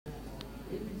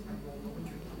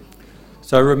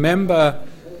So remember,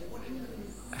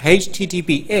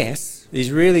 HTTPS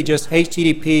is really just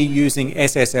HTTP using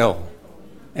SSL.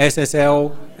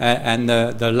 SSL and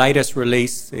the latest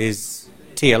release is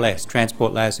TLS,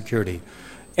 Transport Layer Security.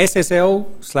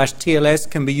 SSL/TLS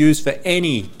can be used for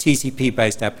any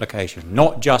TCP-based application,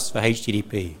 not just for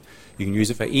HTTP. You can use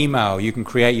it for email. You can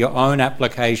create your own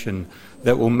application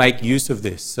that will make use of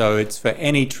this. So it's for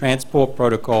any transport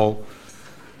protocol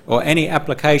or any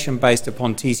application based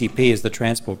upon TCP as the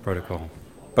transport protocol.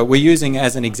 But we're using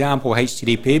as an example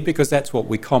HTTP because that's what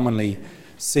we commonly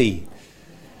see.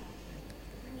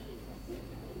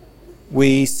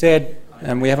 We said,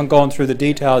 and we haven't gone through the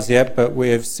details yet, but we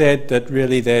have said that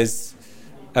really there's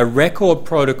a record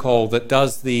protocol that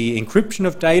does the encryption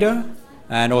of data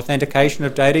and authentication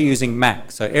of data using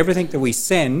MAC. So everything that we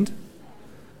send,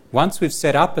 once we've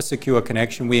set up a secure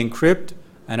connection, we encrypt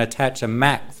and attach a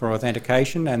MAC for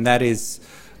authentication, and that is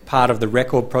part of the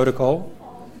record protocol.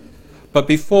 But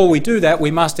before we do that,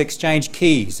 we must exchange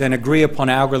keys and agree upon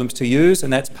algorithms to use,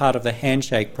 and that's part of the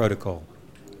handshake protocol.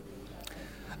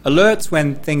 Alerts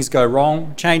when things go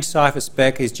wrong. Change cipher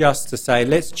spec is just to say,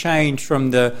 let's change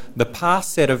from the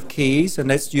past set of keys and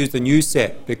let's use the new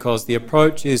set, because the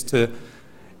approach is to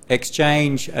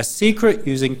exchange a secret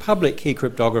using public key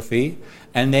cryptography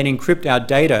and then encrypt our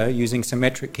data using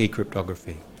symmetric key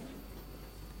cryptography.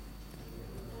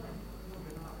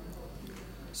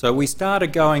 So we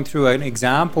started going through an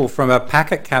example from a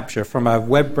packet capture from a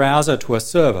web browser to a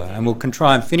server, and we'll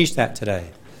try and finish that today.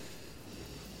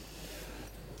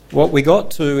 What we got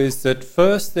to is that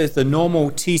first there's the normal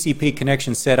TCP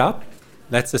connection setup.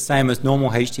 That's the same as normal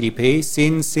HTTP,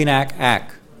 SYN, SYNAC,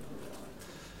 ACK.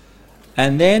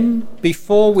 And then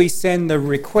before we send the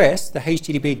request, the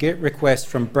HTTP GET request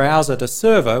from browser to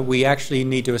server, we actually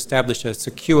need to establish a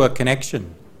secure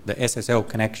connection, the SSL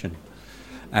connection.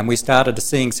 And we started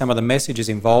seeing some of the messages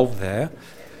involved there.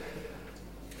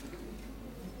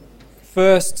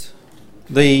 First,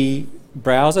 the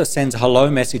browser sends a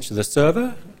hello message to the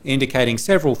server, indicating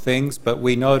several things, but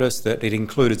we noticed that it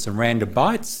included some random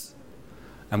bytes,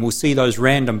 and we'll see those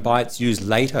random bytes used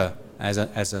later as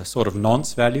a sort of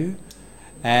nonce value,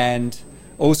 and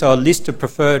also a list of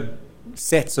preferred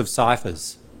sets of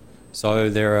ciphers. So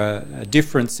there are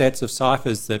different sets of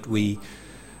ciphers that we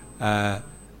are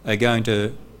going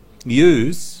to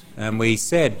use, and we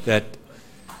said that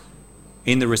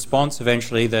in the response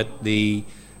eventually that the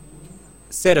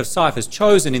set of ciphers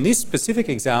chosen in this specific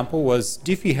example was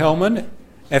Diffie-Hellman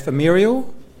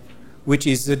ephemeral, which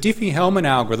is the Diffie-Hellman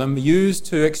algorithm used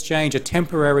to exchange a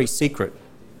temporary secret.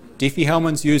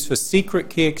 Diffie-Hellman's used for secret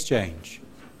key exchange,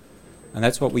 and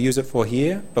that's what we use it for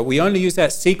here, but we only use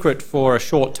that secret for a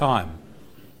short time.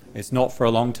 It's not for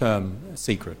a long-term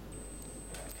secret.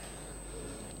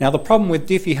 Now the problem with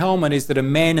Diffie-Hellman is that a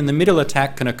man-in-the-middle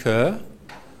attack can occur.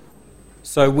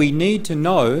 So we need to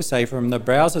know, say from the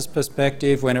browser's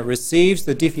perspective, when it receives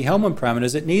the Diffie-Hellman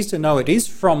parameters, it needs to know it is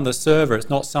from the server, it's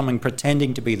not someone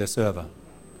pretending to be the server.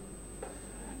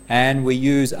 And we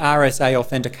use RSA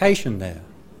authentication there.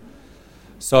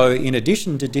 So in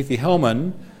addition to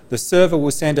Diffie-Hellman, the server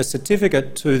will send a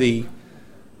certificate to the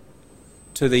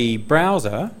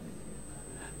browser,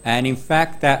 and in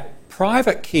fact that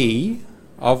private key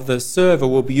of the server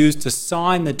will be used to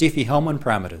sign the Diffie-Hellman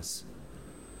parameters.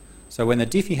 So when the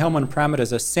Diffie-Hellman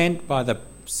parameters are sent by the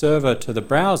server to the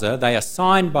browser, they are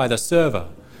signed by the server.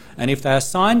 And if they are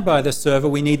signed by the server,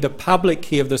 we need the public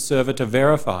key of the server to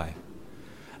verify.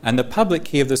 And the public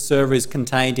key of the server is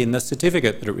contained in the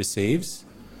certificate that it receives,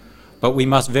 but we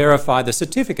must verify the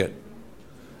certificate.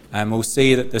 And we'll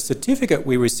see that the certificate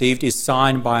we received is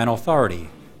signed by an authority.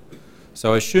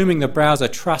 So assuming the browser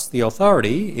trusts the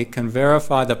authority, it can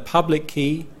verify the public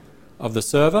key of the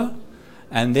server,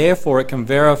 and therefore it can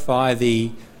verify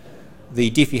the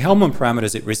Diffie-Hellman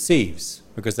parameters it receives,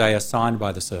 because they are signed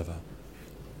by the server.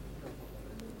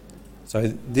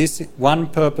 So this one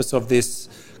purpose of this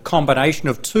combination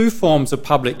of two forms of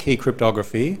public key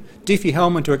cryptography,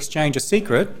 Diffie-Hellman to exchange a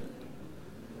secret,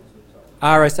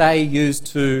 RSA used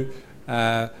to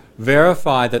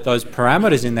verify that those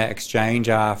parameters in that exchange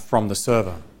are from the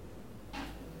server.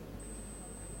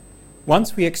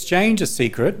 Once we exchange a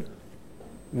secret,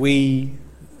 when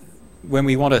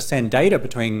we want to send data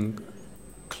between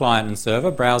client and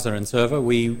server, browser and server,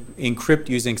 we encrypt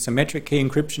using symmetric key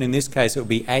encryption. In this case, it will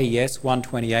be AES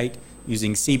 128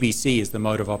 using CBC as the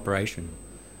mode of operation.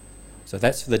 So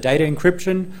that's for the data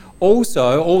encryption.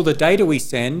 Also, all the data we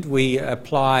send, we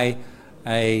apply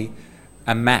a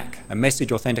MAC, a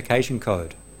message authentication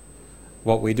code.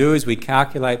 What we do is we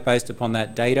calculate based upon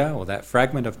that data or that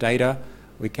fragment of data,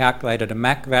 we calculated a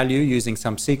MAC value using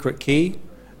some secret key,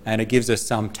 and it gives us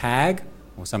some tag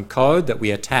or some code that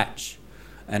we attach,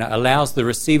 and it allows the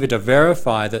receiver to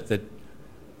verify that the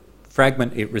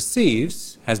fragment it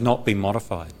receives has not been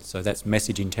modified. So that's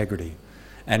message integrity.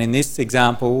 And in this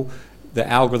example, the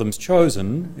algorithm's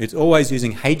chosen, it's always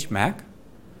using HMAC,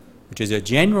 which is a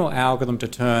general algorithm to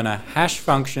turn a hash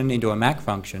function into a MAC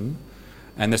function,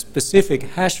 and the specific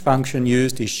hash function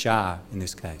used is SHA in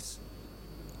this case.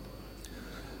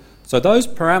 So those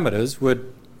parameters were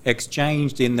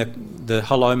exchanged in the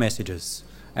hello messages.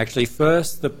 Actually,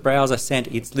 first the browser sent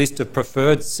its list of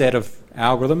preferred set of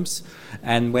algorithms,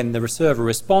 and when the server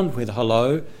responded with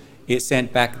hello, it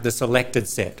sent back the selected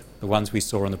set, the ones we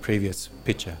saw in the previous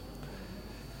picture,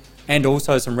 and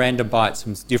also some random bytes,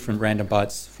 some different random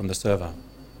bytes from the server.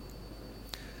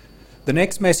 The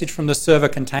next message from the server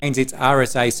contains its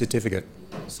RSA certificate.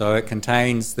 So it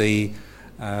contains the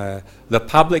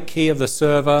public key of the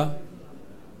server,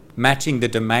 matching the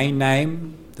domain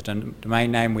name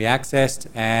we accessed,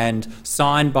 and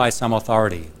signed by some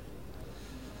authority.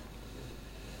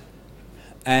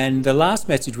 And the last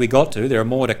message we got to, there are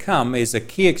more to come, is a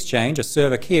key exchange, a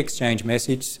server key exchange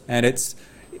message, and it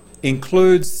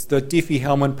includes the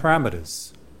Diffie-Hellman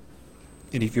parameters.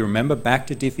 And if you remember back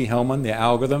to Diffie-Hellman, the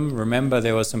algorithm, remember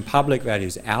there were some public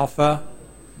values, alpha,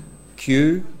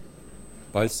 q,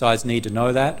 both sides need to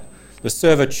know that. The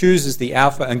server chooses the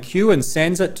alpha and q and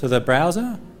sends it to the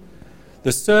browser.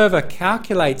 The server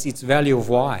calculates its value of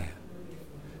y.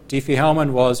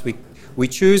 Diffie-Hellman was we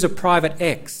choose a private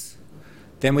x,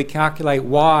 then we calculate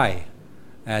y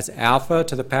as alpha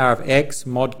to the power of x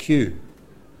mod q.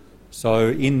 So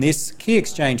in this key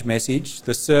exchange message,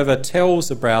 the server tells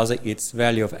the browser its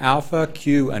value of alpha,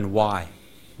 q, and y,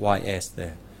 ys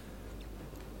there.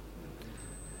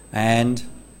 And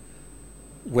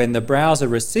when the browser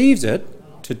receives it,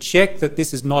 to check that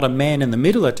this is not a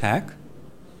man-in-the-middle attack,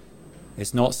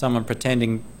 it's not someone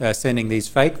pretending sending these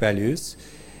fake values,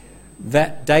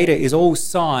 that data is all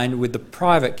signed with the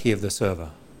private key of the server,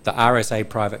 the RSA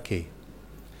private key.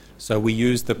 So we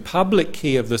use the public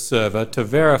key of the server to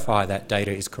verify that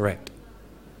data is correct.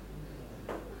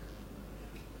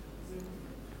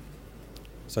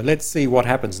 So let's see what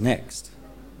happens next.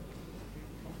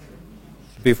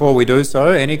 Before we do so,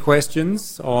 any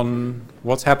questions on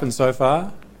what's happened so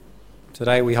far?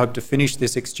 Today we hope to finish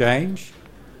this exchange.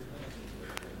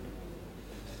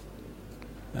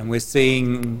 And we're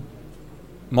seeing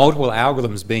multiple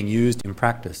algorithms being used in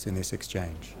practice in this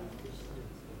exchange.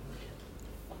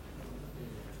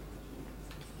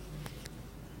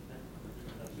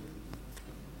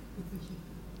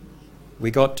 We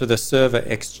got to the server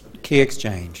key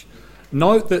exchange.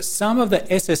 Note that some of the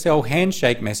SSL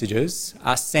handshake messages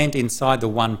are sent inside the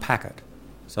one packet.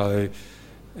 So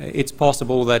it's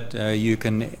possible that you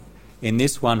can, in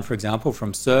this one, for example,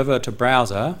 from server to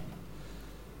browser,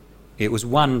 it was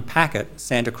one packet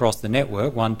sent across the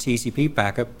network, one TCP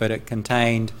packet, but it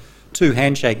contained two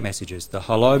handshake messages, the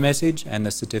hello message and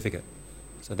the certificate.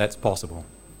 So that's possible,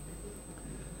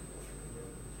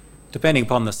 depending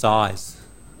upon the size.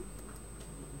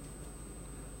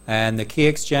 And the key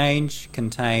exchange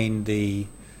contained the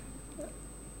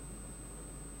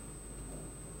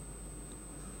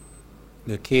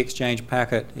key exchange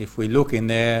packet. If we look in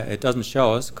there, it doesn't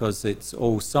show us because it's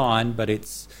all signed, but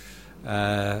it's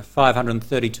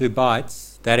 532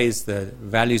 bytes. That is the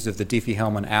values of the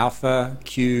Diffie-Hellman alpha,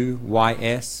 q,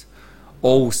 ys,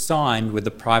 all signed with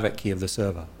the private key of the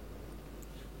server.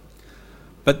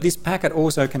 But this packet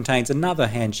also contains another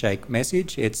handshake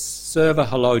message. It's server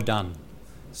hello done.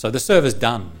 So the server's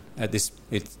done at this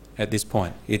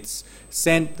point. It's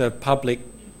sent the public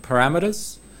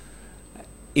parameters.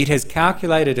 It has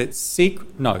calculated its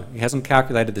secret. No, it hasn't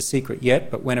calculated the secret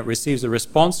yet, but when it receives a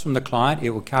response from the client, it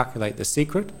will calculate the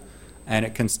secret and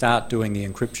it can start doing the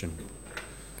encryption.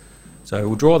 So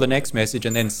we'll draw the next message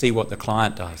and then see what the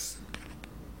client does.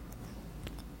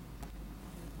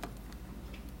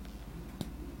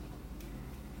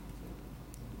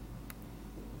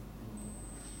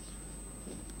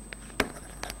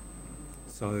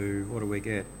 So what do we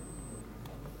get?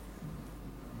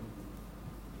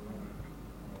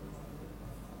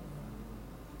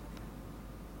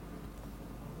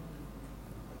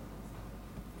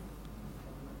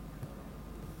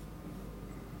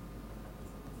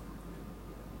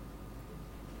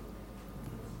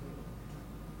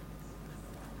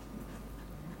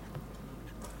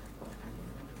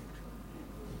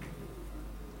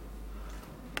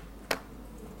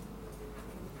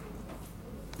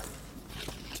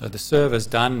 So the server's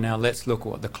done. Now let's look at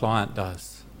what the client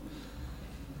does.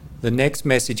 The next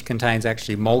message contains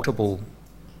actually multiple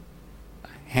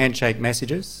handshake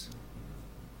messages.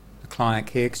 The client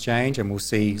key exchange, and we'll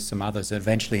see some others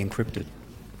eventually encrypted.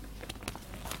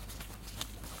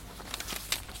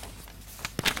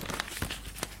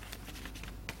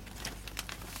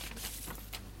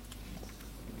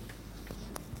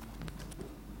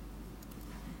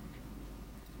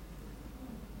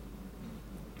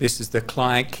 This is the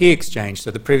client key exchange. So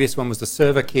the previous one was the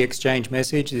server key exchange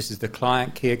message. This is the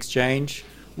client key exchange.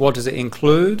 What does it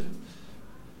include?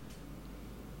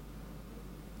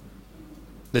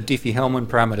 The Diffie-Hellman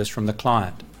parameters from the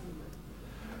client.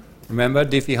 Remember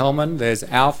Diffie-Hellman, there's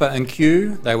alpha and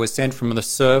Q. They were sent from the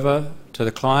server to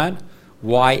the client.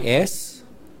 YS,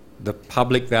 the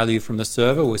public value from the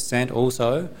server, was sent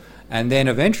also. And then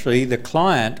eventually the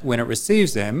client, when it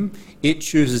receives them, it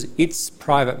chooses its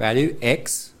private value,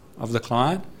 X, of the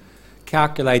client,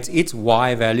 calculates its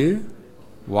Y value,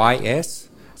 YS,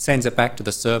 sends it back to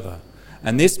the server.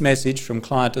 And this message from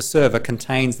client to server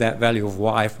contains that value of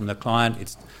Y from the client.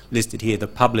 It's listed here, the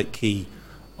public key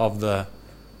of the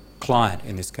client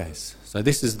in this case. So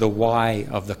this is the Y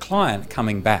of the client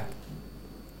coming back.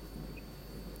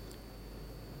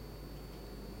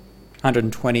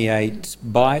 128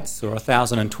 bytes or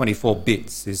 1024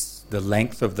 bits is the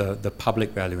length of the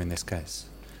public value in this case.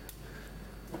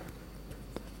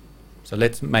 So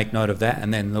let's make note of that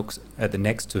and then look at the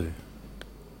next two.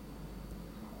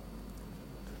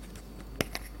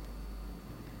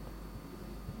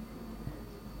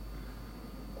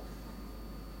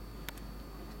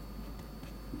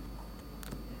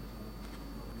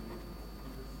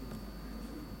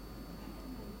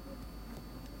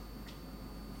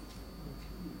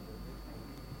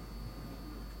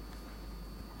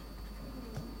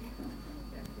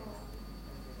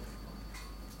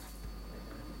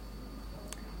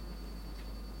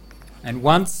 And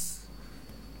once,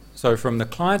 so from the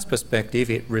client's perspective,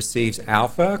 it receives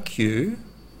alpha, Q.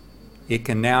 It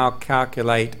can now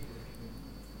calculate,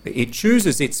 it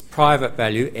chooses its private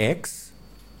value, X,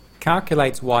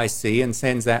 calculates YC and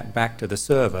sends that back to the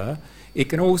server. It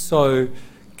can also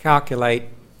calculate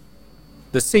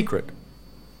the secret.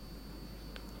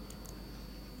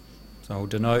 So I'll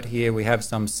denote here we have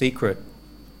some secret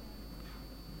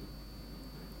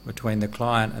between the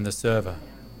client and the server.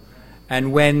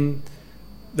 And when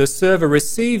the server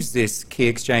receives this key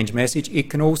exchange message, it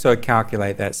can also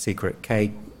calculate that secret,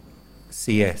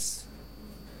 KCS.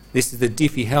 This is the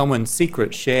Diffie-Hellman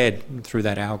secret shared through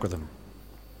that algorithm.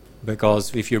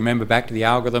 Because if you remember back to the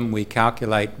algorithm, we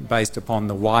calculate based upon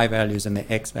the Y values and the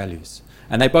X values.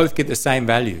 And they both get the same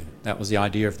value. That was the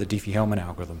idea of the Diffie-Hellman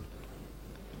algorithm.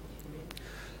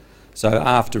 So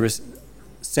after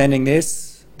sending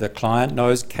this, the client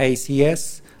knows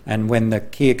KCS. And when the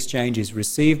key exchange is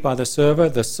received by the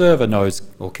server knows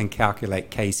or can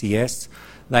calculate KCS.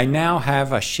 They now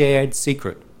have a shared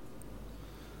secret,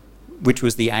 which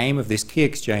was the aim of this key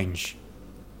exchange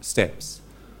steps.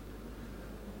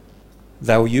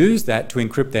 They'll use that to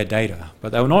encrypt their data,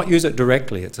 but they will not use it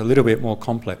directly. It's a little bit more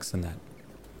complex than that.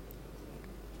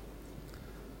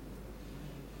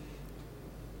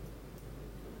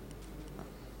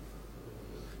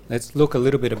 Let's look a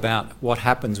little bit about what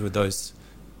happens with those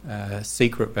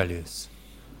secret values.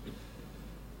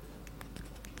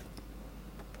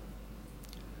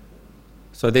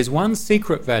 So there's one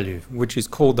secret value which is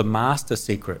called the master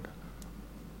secret.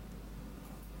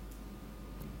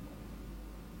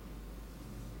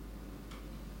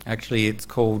 Actually, it's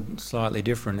called slightly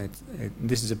different.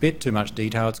 This is a bit too much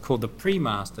detail. It's called the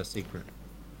pre-master secret.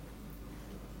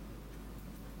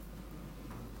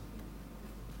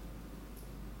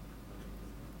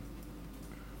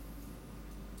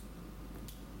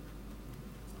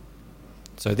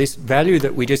 So this value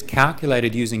that we just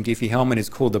calculated using Diffie-Hellman is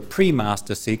called the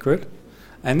pre-master secret.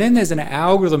 And then there's an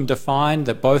algorithm defined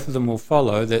that both of them will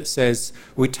follow that says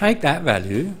we take that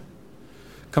value,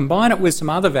 combine it with some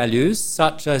other values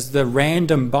such as the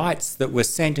random bytes that were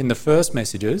sent in the first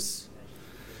messages,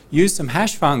 use some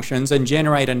hash functions and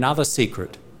generate another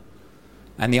secret.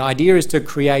 And the idea is to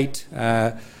create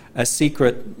a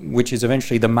secret which is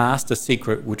eventually the master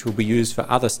secret, which will be used for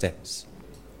other steps.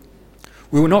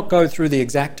 We will not go through the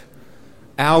exact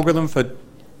algorithm for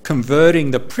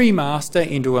converting the pre-master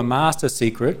into a master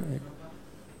secret,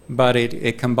 but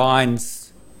it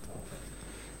combines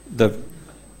it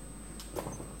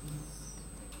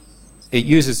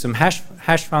uses some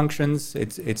hash functions.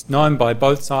 It's known by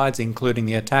both sides, including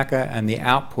the attacker, and the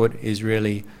output is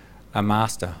really a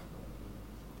master,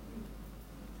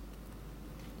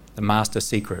 the master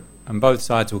secret. And both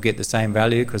sides will get the same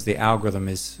value because the algorithm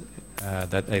is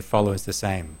that they follow is the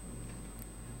same.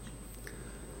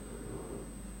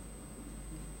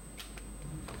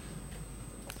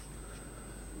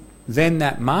 then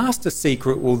that master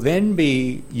secret will then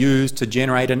be used to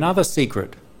generate another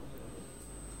secret.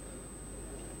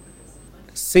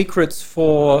 Secrets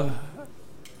for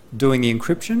doing the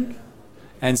encryption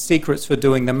and secrets for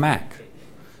doing the MAC.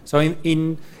 So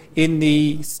in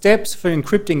the steps for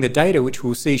encrypting the data, which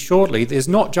we'll see shortly, there's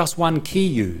not just one key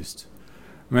used.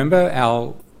 Remember,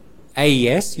 our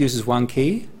AES uses one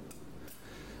key.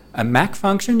 A MAC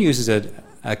function uses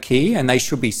a key, and they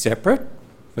should be separate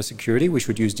for security. We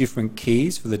should use different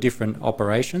keys for the different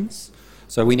operations.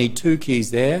 So we need two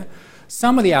keys there.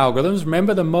 Some of the algorithms,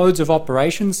 remember the modes of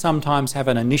operation sometimes have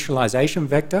an initialization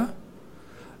vector.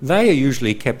 They are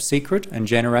usually kept secret and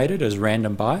generated as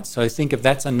random bytes. So think of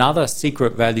that's another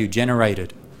secret value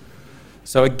generated.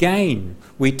 So again,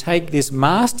 we take this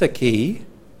master key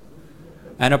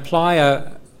and apply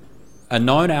a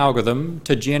known algorithm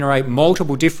to generate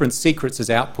multiple different secrets as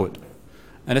output.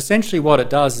 And essentially what it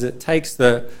does is it takes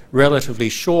the relatively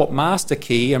short master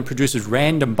key and produces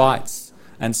random bytes.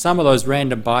 And some of those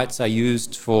random bytes are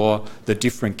used for the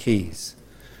different keys.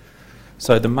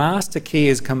 So the master key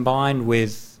is combined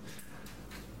with,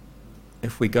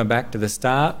 if we go back to the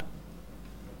start,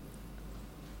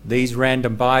 these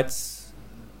random bytes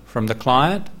from the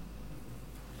client,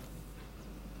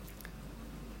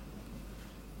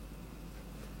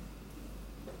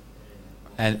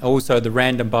 and also the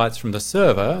random bytes from the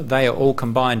server, they are all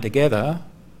combined together,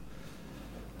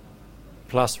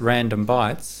 plus random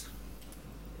bytes.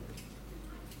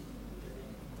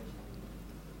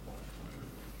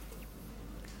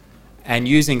 And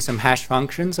using some hash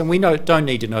functions, and we don't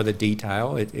need to know the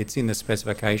detail, it's in the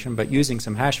specification, but using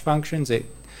some hash functions, it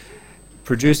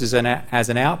produces as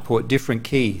an output different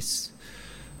keys.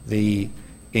 The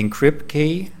encrypt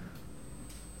key,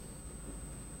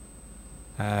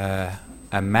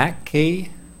 a MAC key,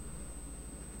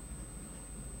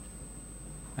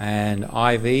 and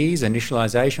IVs,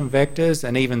 initialization vectors,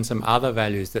 and even some other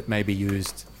values that may be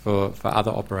used for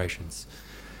other operations.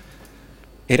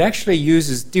 It actually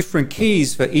uses different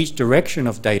keys for each direction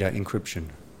of data encryption.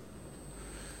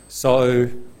 So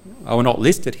I will not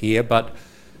list it here, but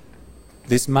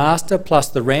this master plus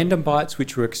the random bytes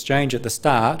which were exchanged at the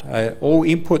start are all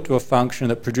input to a function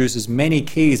that produces many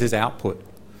keys as output.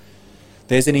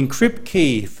 There's an encrypt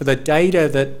key for the data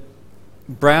that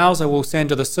browser will send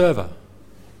to the server.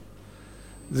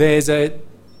 There's a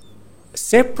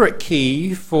separate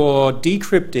key for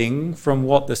decrypting from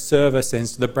what the server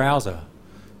sends to the browser,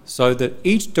 so that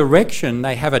each direction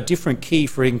they have a different key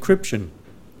for encryption.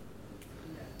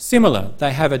 Similar,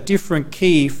 they have a different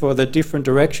key for the different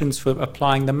directions for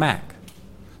applying the MAC.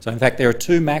 So in fact there are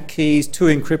two MAC keys, two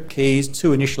encrypt keys,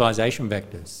 two initialization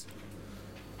vectors.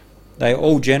 They are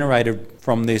all generated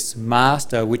from this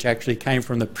master, which actually came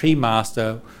from the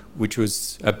pre-master, which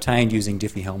was obtained using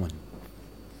Diffie-Hellman.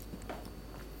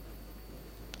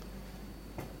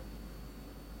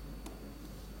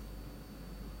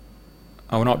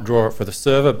 I will not draw it for the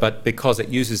server, but because it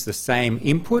uses the same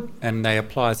input and they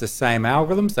apply the same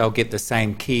algorithms, they'll get the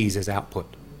same keys as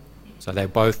output. So they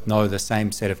both know the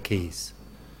same set of keys.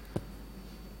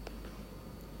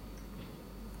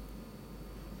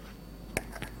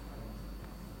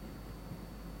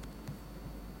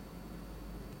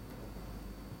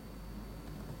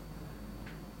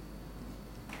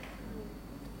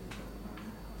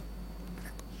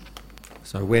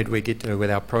 So where do we get to with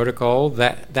our protocol?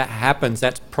 That happens,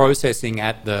 that's processing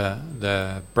at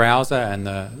the browser and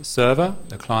the server,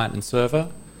 the client and server.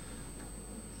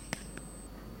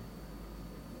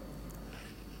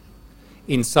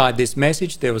 Inside this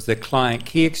message there was the client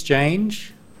key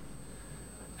exchange,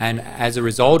 and as a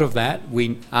result of that,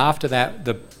 after that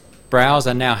the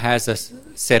browser now has a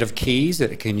set of keys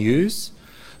that it can use.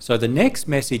 So the next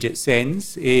message it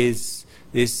sends is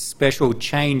this special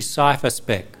change cipher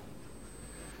spec.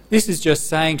 This is just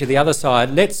saying to the other side,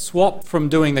 let's swap from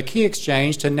doing the key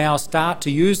exchange to now start to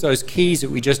use those keys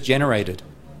that we just generated.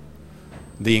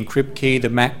 The encrypt key, the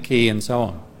MAC key, and so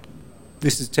on.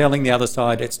 This is telling the other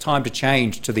side it's time to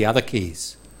change to the other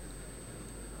keys.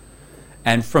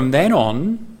 And from then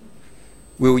on,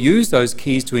 we'll use those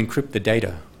keys to encrypt the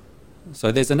data.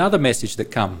 So there's another message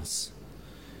that comes.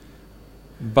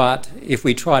 But if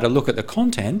we try to look at the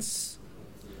contents,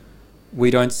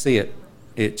 we don't see it.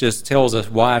 It just tells us,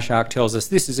 Wireshark tells us,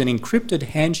 this is an encrypted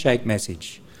handshake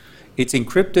message. It's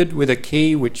encrypted with a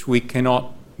key which we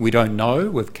don't know,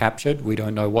 we've captured, we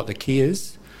don't know what the key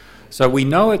is. So we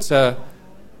know it's a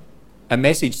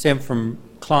message sent from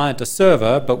client to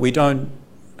server, but we don't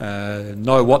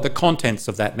know what the contents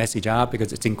of that message are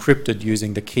because it's encrypted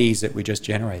using the keys that we just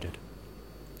generated.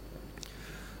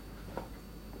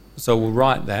 So we'll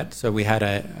write that. So we had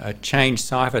a change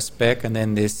cipher spec and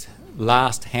then this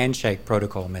last handshake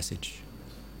protocol message.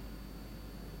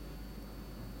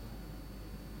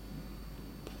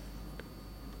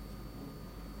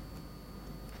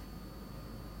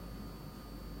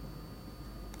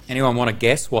 Anyone want to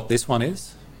guess what this one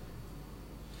is?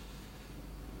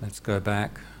 Let's go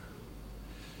back.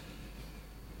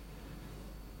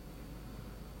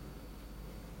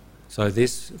 So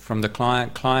this from the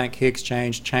client key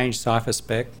exchange, change cipher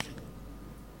spec.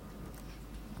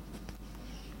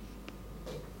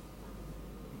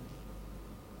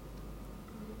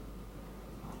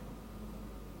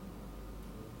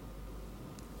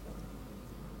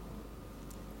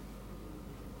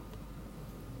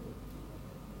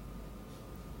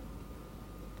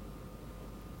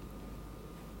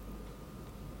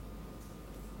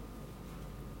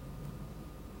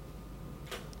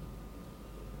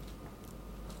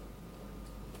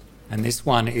 And this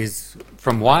one is,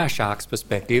 from Wireshark's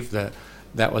perspective,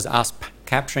 that was us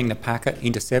capturing the packet,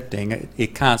 intercepting.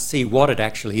 It can't see what it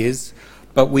actually is,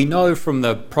 but we know from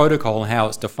the protocol how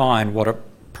it's defined what it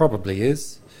probably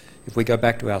is. If we go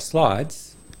back to our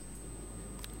slides,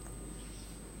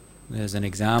 there's an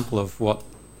example of what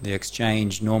the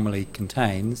exchange normally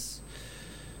contains.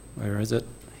 Where is it?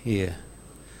 Here.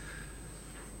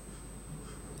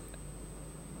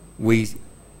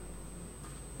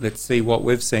 Let's see what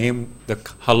we've seen. The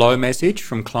hello message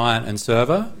from client and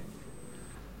server.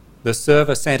 The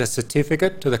server sent a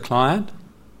certificate to the client,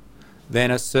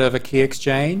 then a server key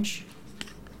exchange.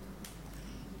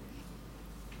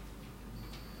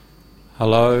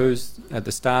 Hellos at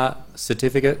the start,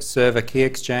 certificate, server key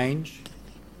exchange.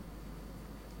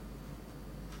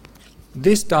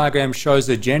 This diagram shows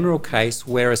a general case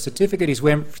where a certificate is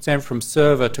sent from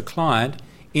server to client.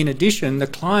 In addition, the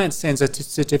client sends a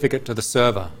certificate to the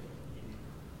server.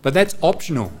 But that's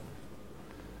optional,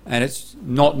 and it's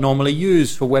not normally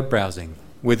used for web browsing.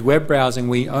 With web browsing,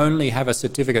 we only have a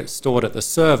certificate stored at the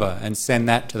server and send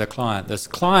that to the client. This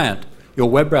client, your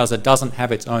web browser, doesn't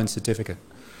have its own certificate.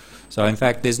 So in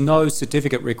fact, there's no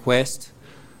certificate request.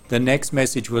 The next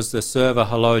message was the server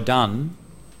hello done.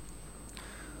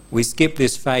 We skip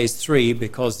this phase 3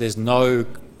 because there's no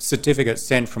certificate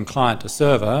sent from client to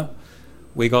server.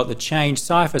 We got the change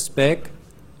cipher spec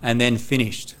and then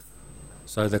finished.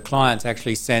 So the client's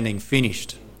actually sending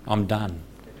finished, I'm done.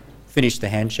 Finish the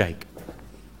handshake.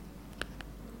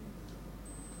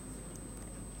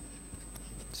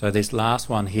 So this last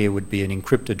one here would be an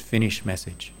encrypted finish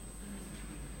message.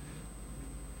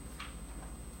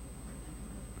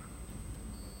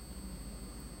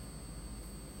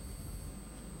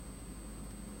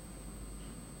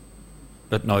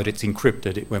 But note it's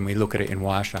encrypted when we look at it in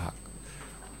Wireshark.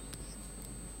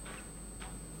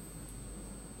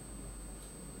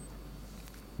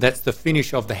 That's the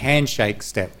finish of the handshake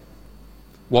step.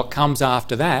 What comes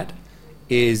after that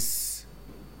is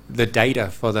the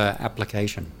data for the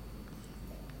application.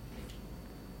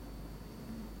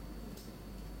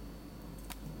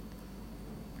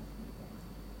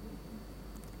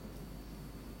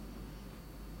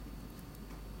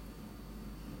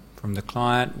 From the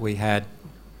client, we had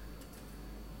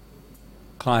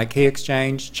client key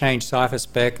exchange, change cipher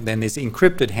spec, then this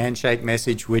encrypted handshake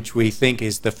message, which we think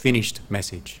is the finished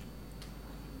message.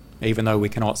 Even though we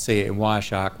cannot see it in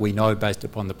Wireshark, we know based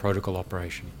upon the protocol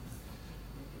operation.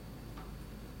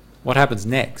 What happens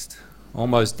next?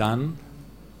 Almost done.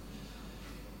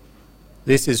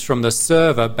 This is from the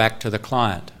server back to the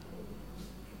client.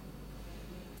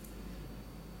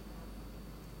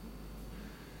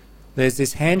 There's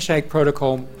this handshake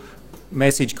protocol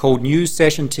message called new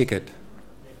session ticket.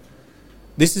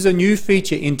 This is a new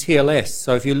feature in TLS,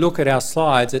 so if you look at our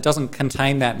slides, it doesn't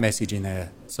contain that message in there.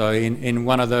 So in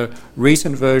one of the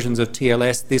recent versions of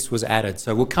TLS, this was added.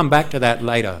 So we'll come back to that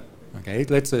later. Okay,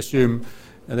 let's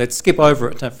skip over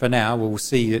it for now. We'll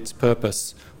see its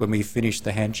purpose when we finish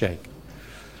the handshake.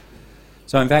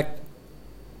 So in fact,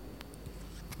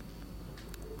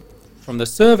 from the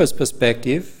server's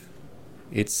perspective,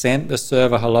 it sent the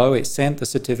server hello, it sent the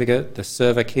certificate, the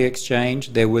server key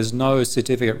exchange. There was no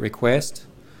certificate request.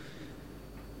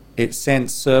 It sent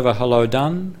server hello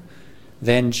done,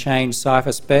 then change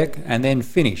cipher spec, and then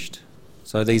finished.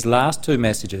 So these last two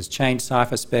messages, change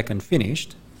cipher spec and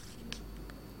finished,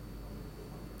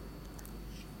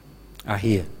 are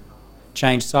here.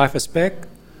 Change cipher spec.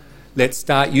 Let's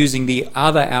start using the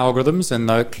other algorithms and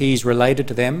the keys related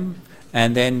to them.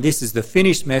 And then this is the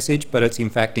finished message, but it's in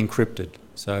fact encrypted.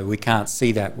 So we can't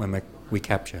see that when we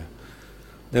capture.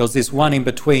 There was this one in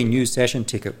between, new session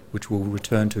ticket, which we'll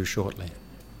return to shortly.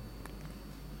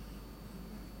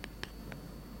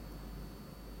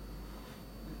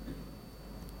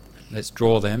 Let's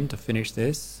draw them to finish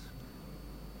this.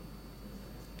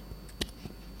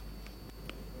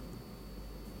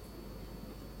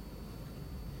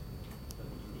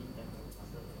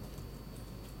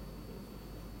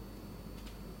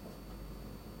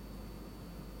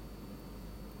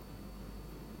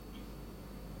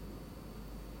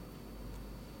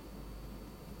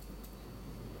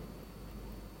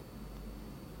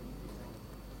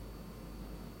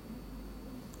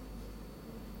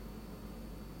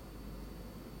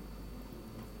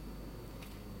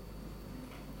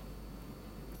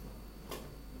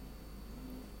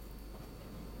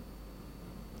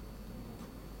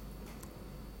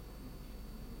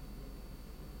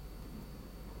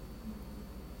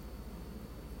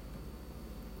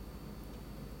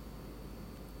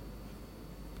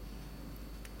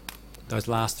 Those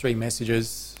last three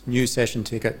messages, new session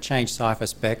ticket, change cipher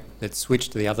spec, let's switch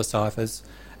to the other ciphers,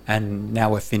 and now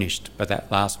we're finished, but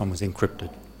that last one was encrypted.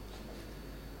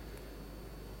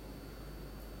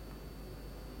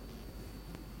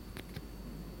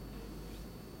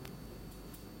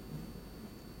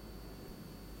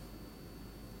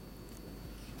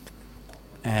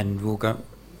 And we'll go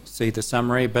see the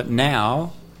summary, but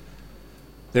now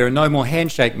there are no more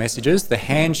handshake messages. The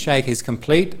handshake is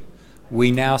complete. We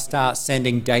now start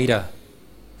sending data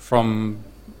from,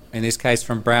 in this case,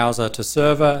 from browser to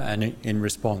server and in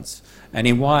response. And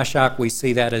in Wireshark, we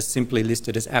see that as simply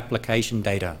listed as application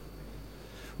data.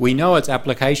 We know it's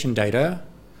application data,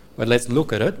 but let's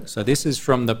look at it. So this is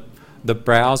from the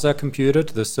browser computer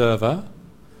to the server.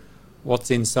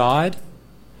 What's inside?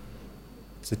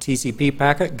 It's a TCP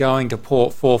packet going to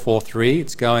port 443.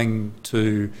 It's going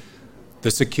to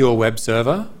the secure web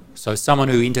server. So someone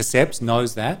who intercepts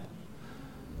knows that.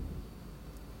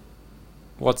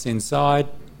 What's inside?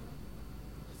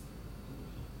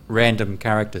 Random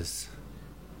characters.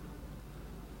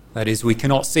 That is, we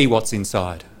cannot see what's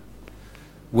inside.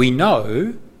 We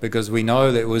know, because we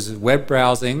know that it was web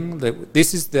browsing, that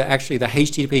this is actually the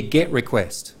HTTP GET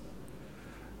request.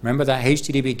 Remember that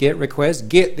HTTP GET request?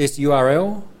 Get this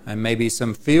URL and maybe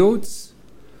some fields.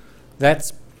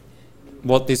 That's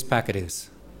what this packet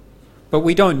is. But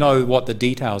we don't know what the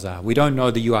details are. We don't know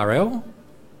the URL.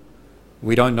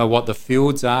 We don't know what the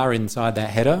fields are inside that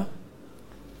header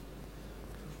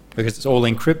because it's all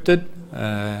encrypted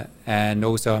and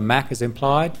also a MAC is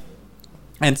implied.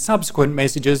 And subsequent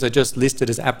messages are just listed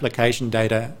as application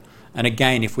data. And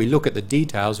again, if we look at the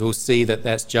details, we'll see that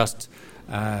that's just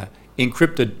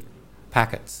encrypted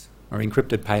packets or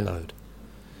encrypted payload.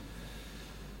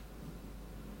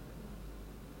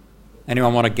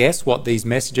 Anyone want to guess what these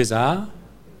messages are?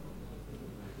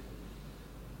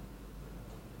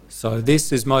 So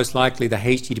this is most likely the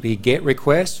HTTP GET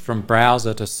request from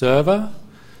browser to server.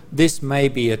 This may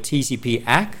be a TCP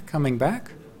ACK coming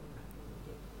back.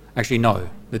 Actually, no,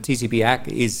 the TCP ACK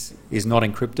is not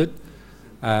encrypted.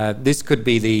 This could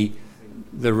be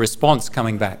the response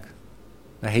coming back,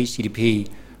 the HTTP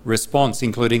response,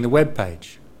 including the web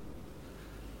page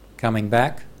coming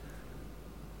back.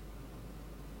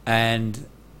 And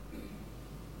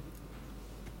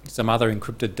some other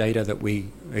encrypted data that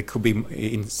it could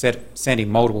be sending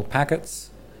multiple packets.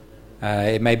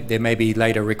 There may be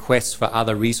later requests for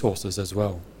other resources as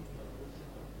well.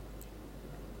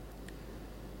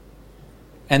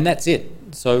 And that's it.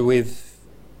 So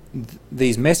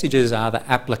these messages are the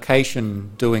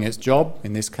application doing its job.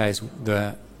 In this case,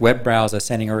 the web browser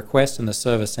sending a request and the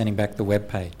server sending back the web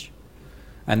page.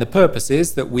 And the purpose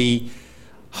is that we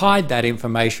hide that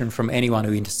information from anyone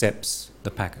who intercepts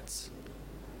the packets.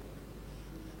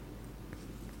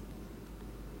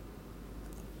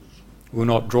 We'll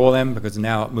not draw them because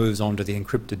now it moves on to the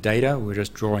encrypted data. We're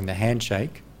just drawing the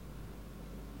handshake.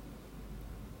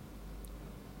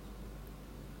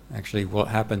 Actually, what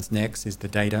happens next is the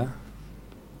data.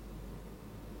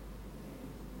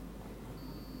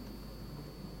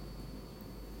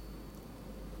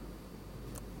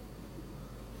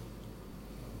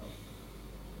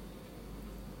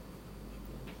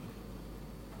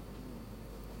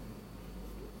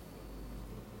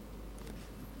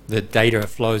 The data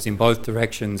flows in both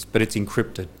directions, but it's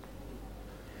encrypted.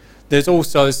 There's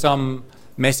also some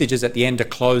messages at the end to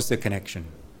close the connection.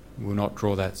 We'll not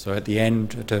draw that. So at the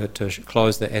end, to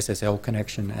close the SSL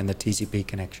connection and the TCP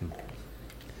connection.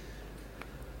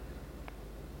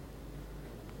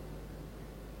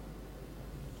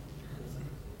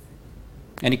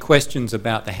 Any questions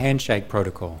about the handshake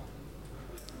protocol?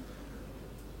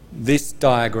 This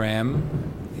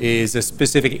diagram is a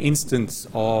specific instance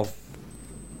of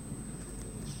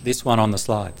this one on the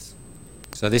slides.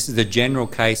 So this is the general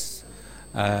case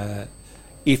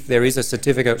if there is a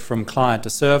certificate from client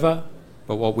to server,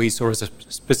 but what we saw is a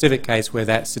specific case where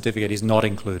that certificate is not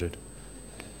included,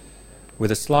 with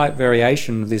a slight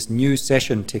variation of this new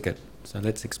session ticket. So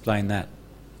let's explain that.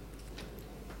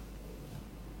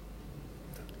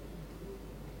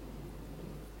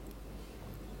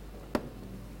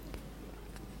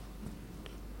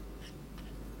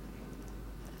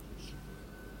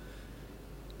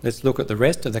 Let's look at the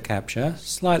rest of the capture.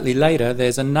 Slightly later,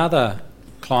 there's another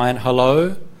client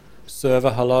hello,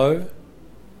 server hello,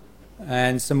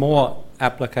 and some more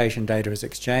application data is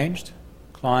exchanged.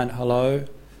 Client hello,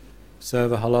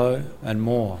 server hello, and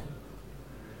more.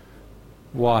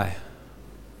 Why?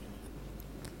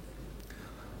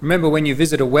 Remember, when you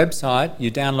visit a website, you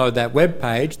download that web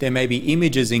page, there may be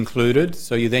images included,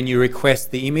 so you request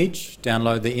the image,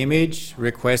 download the image,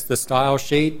 request the style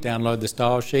sheet, download the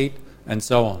style sheet, and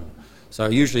so on. So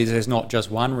usually there's not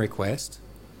just one request.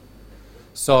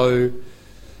 So,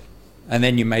 and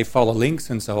then you may follow links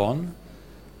and so on,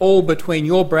 all between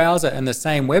your browser and the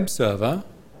same web server.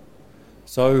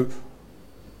 So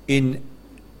in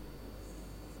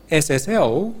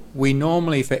SSL, we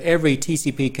normally, for every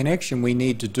TCP connection, we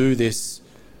need to do this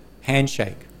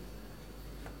handshake.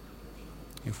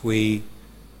 If we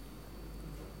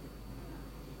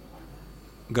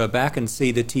go back and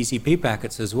see the TCP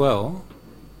packets as well,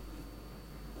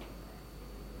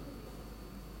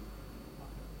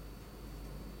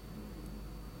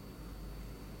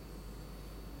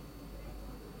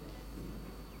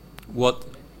 what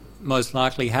most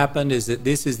likely happened is that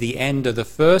this is the end of the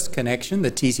first connection,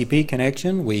 the TCP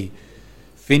connection. We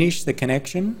finish the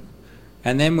connection,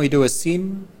 and then we do a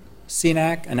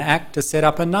SYN-ACK, an ACK to set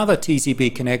up another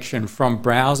TCP connection from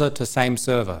browser to same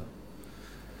server,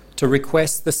 to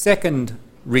request the second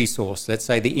resource, let's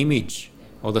say the image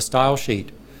or the style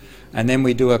sheet. And then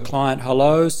we do a client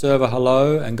hello, server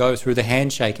hello, and go through the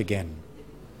handshake again.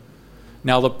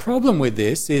 Now the problem with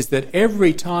this is that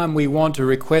every time we want to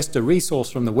request a resource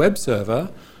from the web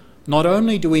server, not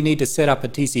only do we need to set up a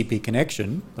TCP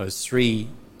connection, those three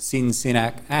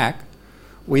SYN-ACK, ACK,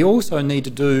 we also need to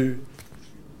do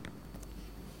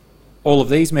all of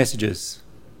these messages.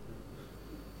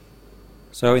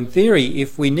 So in theory,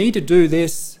 if we need to do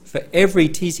this for every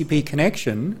TCP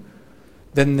connection,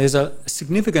 then there's a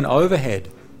significant overhead.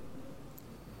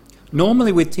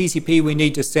 Normally with TCP we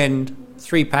need to send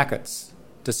 3 packets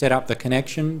to set up the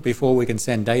connection before we can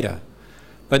send data.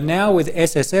 But now with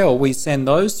SSL we send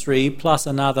those 3 plus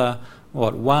another,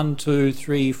 1, 2,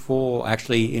 3, 4,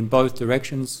 actually in both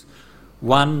directions.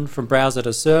 1 from browser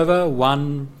to server,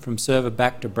 1 from server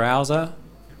back to browser,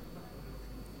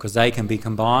 because they can be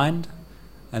combined.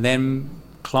 And then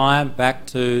client back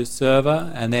to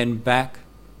server, and then back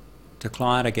to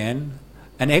client again.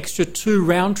 An extra 2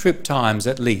 round-trip times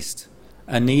at least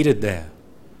are needed there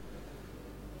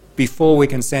before we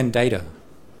can send data.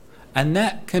 And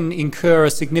that can incur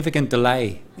a significant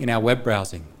delay in our web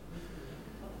browsing.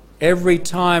 Every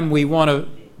time we want to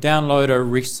download a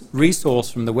resource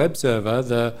from the web server,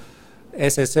 the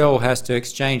SSL has to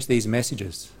exchange these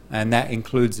messages, and that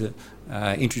includes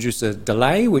introduce a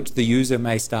delay which the user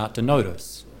may start to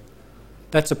notice.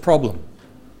 That's a problem,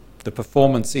 the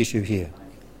performance issue here.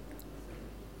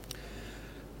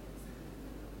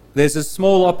 There's a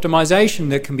small optimization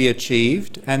that can be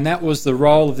achieved, and that was the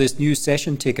role of this new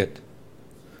session ticket.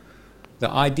 The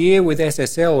idea with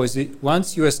SSL is that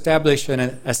once you establish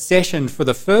a session for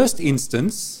the first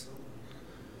instance,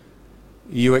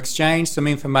 you exchange some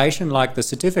information like the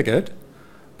certificate,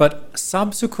 but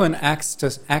subsequent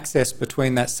access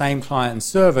between that same client and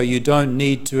server, you don't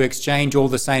need to exchange all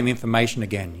the same information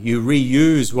again. You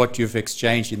reuse what you've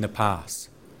exchanged in the past.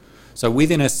 So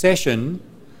within a session,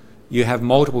 you have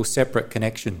multiple separate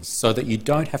connections so that you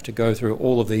don't have to go through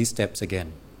all of these steps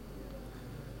again.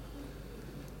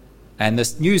 And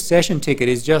this new session ticket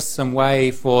is just some way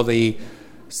for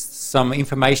some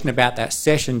information about that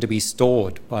session to be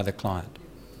stored by the client.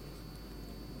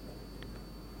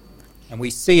 And we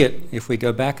see it, if we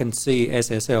go back and see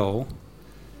SSL,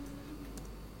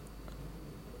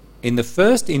 in the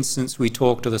first instance we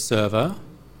talked to the server,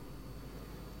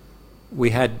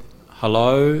 we had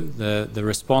hello, the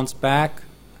response back.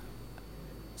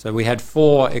 So we had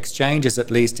 4 exchanges at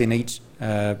least in each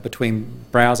between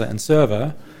browser and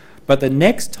server. But the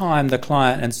next time the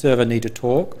client and server need to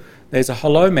talk, there's a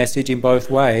hello message in both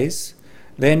ways,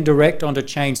 then direct onto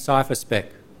change cipher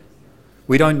spec.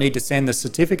 We don't need to send the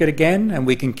certificate again, and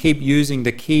we can keep using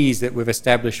the keys that we've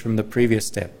established from the previous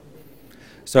step.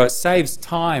 So it saves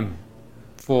time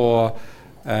for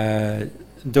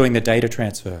doing the data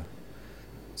transfer.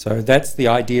 So that's the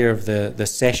idea of the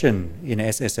session in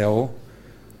SSL.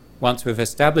 once we've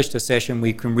established a session,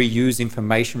 we can reuse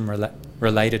information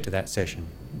related to that session.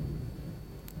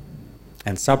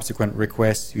 And subsequent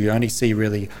requests, you only see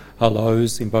really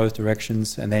hellos in both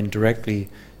directions and then directly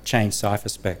change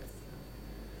cipherspec.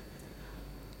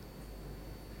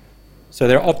 So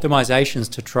there are optimizations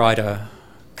to try to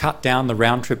cut down the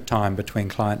round-trip time between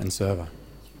client and server.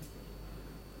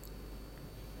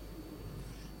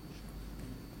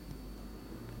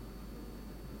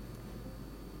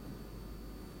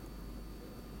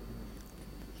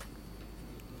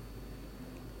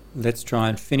 Let's try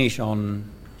and finish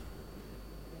on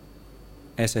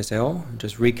SSL,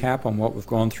 just recap on what we've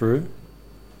gone through.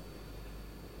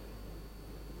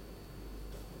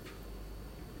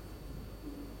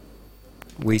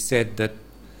 We said that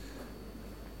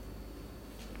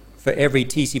for every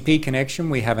TCP connection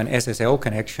we have an SSL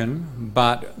connection,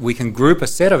 but we can group a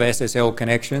set of SSL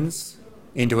connections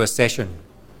into a session.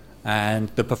 And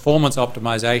the performance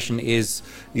optimization is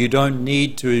you don't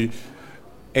need to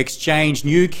exchange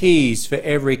new keys for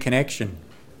every connection.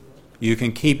 You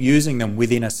can keep using them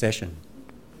within a session.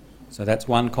 So that's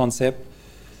one concept.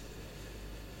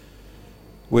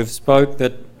 We've spoke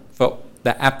that for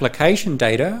the application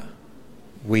data,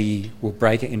 we will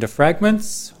break it into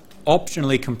fragments,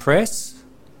 optionally compress.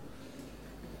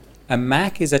 A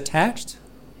MAC is attached,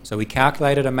 so we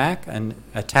calculated a MAC and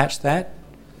attached that,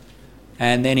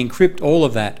 and then encrypt all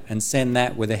of that and send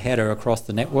that with a header across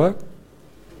the network.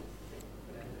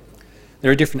 There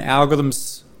are different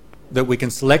algorithms that we can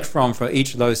select from for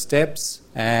each of those steps,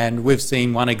 and we've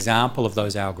seen one example of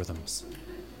those algorithms.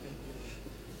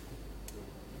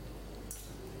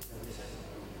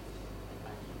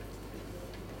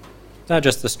 So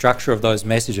just the structure of those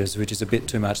messages, which is a bit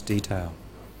too much detail.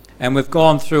 And we've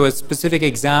gone through a specific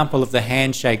example of the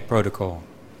handshake protocol.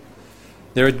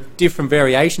 There are different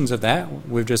variations of that.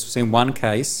 We've just seen one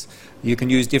case. You can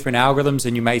use different algorithms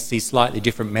and you may see slightly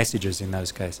different messages in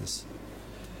those cases.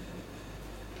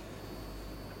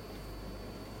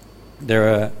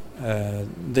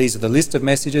 These are the list of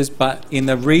messages, but in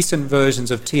the recent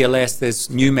versions of TLS there's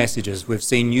new messages. We've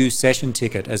seen new session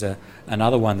ticket as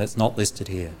another one that's not listed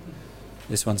here.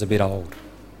 This one's a bit old.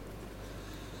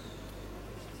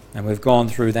 And we've gone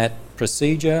through that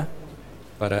procedure,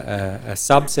 but a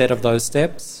subset of those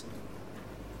steps.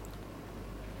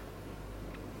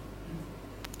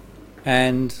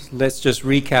 And let's just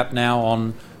recap now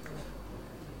on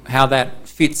how that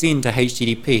fits into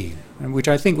HTTP, which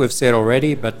I think we've said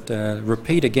already, but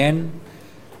repeat again.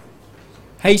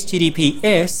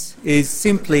 HTTPS is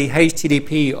simply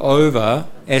HTTP over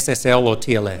SSL or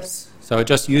TLS. So it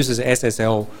just uses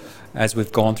SSL as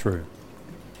we've gone through.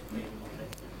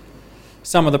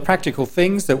 Some of the practical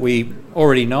things that we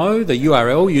already know, the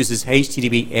URL uses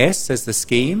HTTPS as the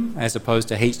scheme as opposed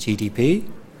to HTTP.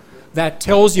 That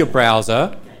tells your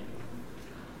browser,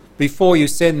 before you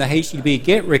send the HTTP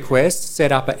GET request,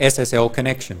 set up a SSL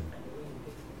connection.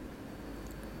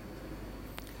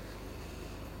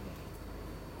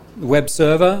 The web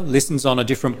server listens on a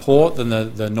different port than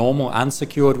the normal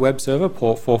unsecured web server,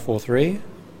 port 443.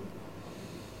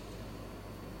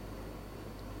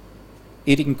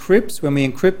 It encrypts. When we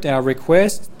encrypt our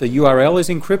request, the URL is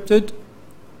encrypted.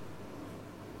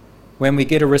 When we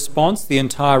get a response, the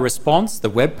entire response,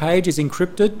 the web page, is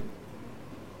encrypted.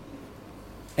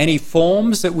 Any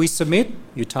forms that we submit,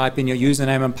 you type in your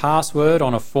username and password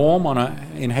on a form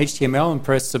in HTML and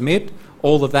press submit,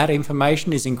 all of that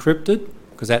information is encrypted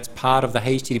because that's part of the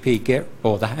HTTP GET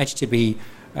or the HTTP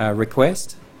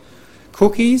request.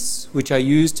 Cookies, which are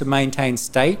used to maintain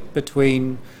state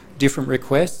between different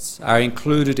requests, are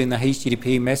included in the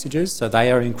HTTP messages, so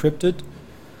they are encrypted.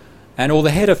 And all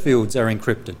the header fields are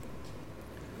encrypted.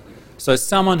 So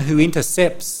someone who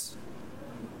intercepts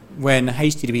when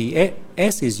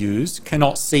HTTPS is used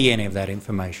cannot see any of that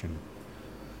information.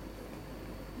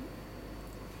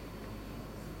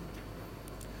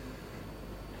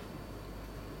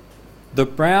 The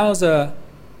browser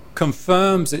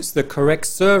confirms it's the correct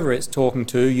server it's talking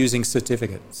to using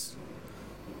certificates.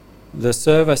 The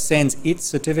server sends its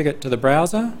certificate to the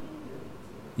browser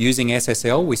using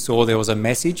SSL. We saw there was a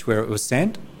message where it was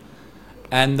sent,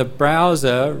 and the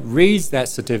browser reads that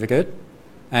certificate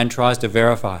and tries to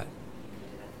verify it.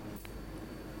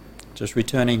 Just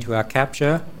returning to our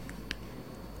capture,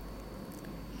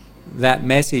 that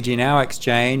message in our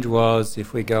exchange was,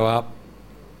 if we go up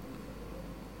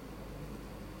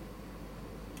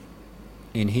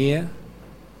in here,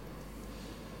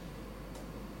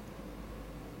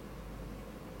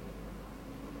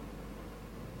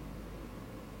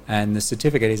 and the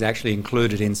certificate is actually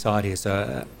included inside here.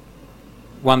 So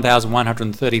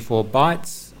 1,134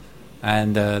 bytes,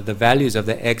 and the values of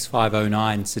the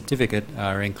X509 certificate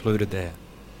are included there.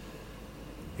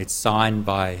 It's signed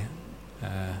by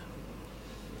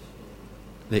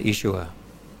the issuer.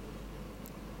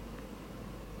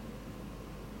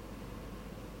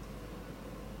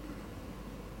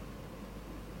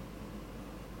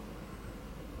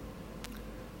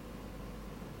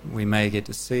 We may get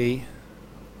to see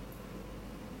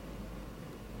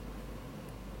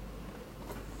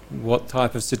what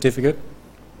type of certificate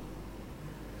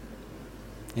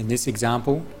in this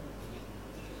example.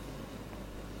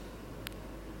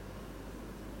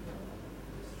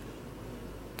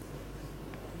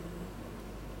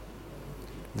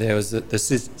 The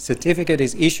certificate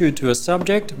is issued to a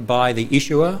subject by the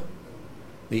issuer.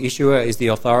 The issuer is the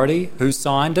authority. Who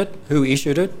signed it? Who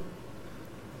issued it?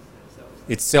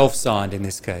 It's self-signed in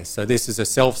this case. So this is a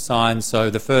self-signed, so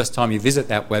the first time you visit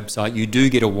that website you do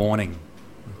get a warning.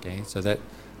 Okay, so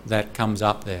that comes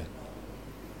up there.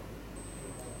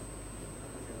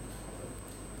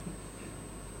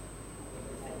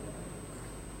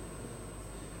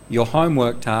 Your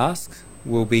homework task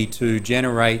will be to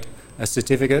generate a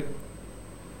certificate,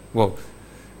 a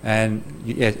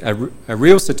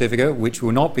real certificate which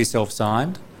will not be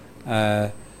self-signed,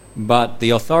 but the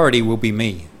authority will be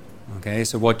me. Okay,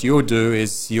 so what you'll do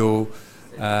is you'll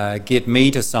get me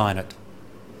to sign it.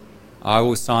 I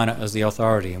will sign it as the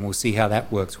authority, and we'll see how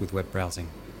that works with web browsing.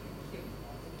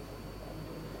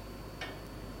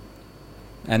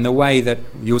 And the way that,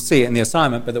 you'll see it in the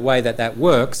assignment, but the way that that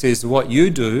works is what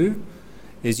you do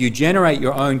is you generate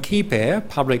your own key pair,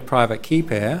 public-private key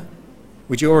pair,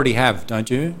 which you already have, don't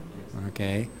you?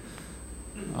 Okay.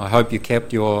 I hope you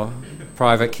kept your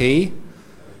private key.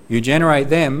 You generate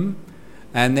them,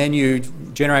 and then you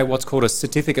generate what's called a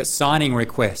certificate signing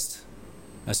request,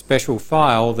 a special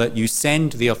file that you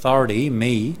send to the authority,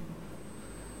 me,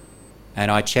 and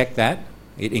I check that.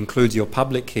 It includes your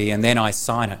public key, and then I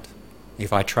sign it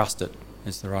if I trust it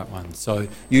is the right one. So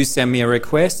you send me a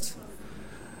request,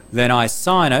 then I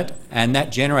sign it, and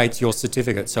that generates your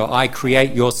certificate. So I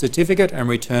create your certificate and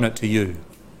return it to you.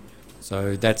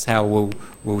 So that's how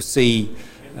we'll see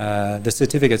the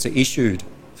certificates are issued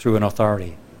through an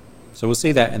authority. So we'll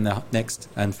see that in the next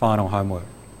and final homework.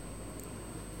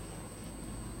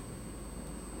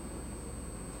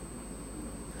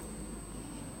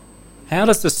 How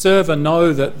does the server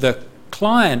know that the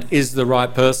client is the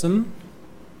right person?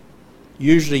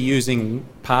 Usually using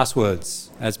passwords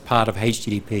as part of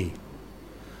HTTP.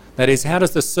 That is, how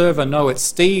does the server know it's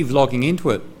Steve logging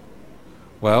into it?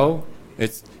 Well,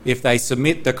 if they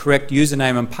submit the correct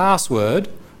username and password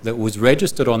that was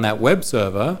registered on that web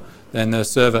server, then the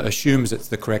server assumes it's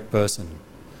the correct person.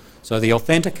 So the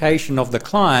authentication of the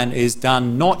client is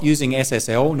done not using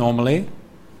SSL normally,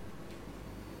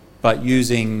 but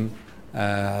using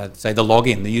say the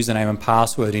login, the username and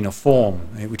password in a form,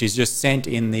 which is just sent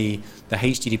in the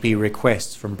HTTP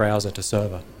request from browser to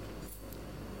server.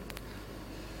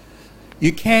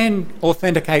 You can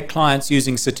authenticate clients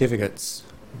using certificates,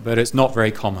 but it's not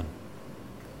very common.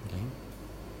 Okay?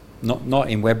 Not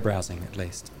in web browsing, at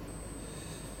least.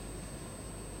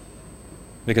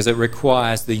 Because it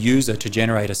requires the user to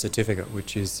generate a certificate,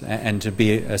 which is, and to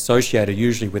be associated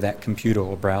usually with that computer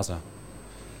or browser.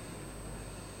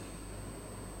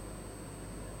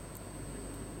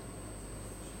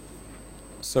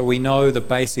 So we know the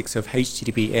basics of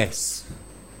HTTPS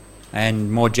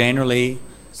and more generally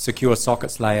secure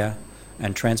sockets layer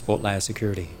and transport layer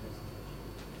security.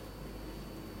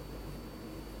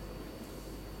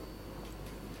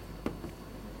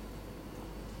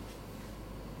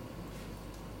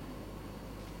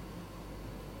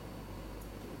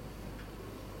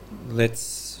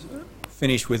 Let's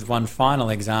finish with one final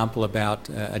example about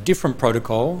a different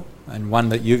protocol, and one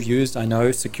that you've used, I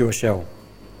know, Secure Shell.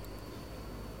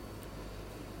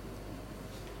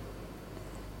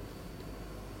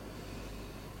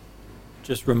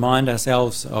 Just remind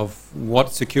ourselves of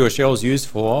what Secure Shell is used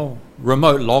for.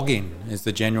 Remote login is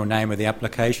the general name of the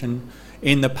application.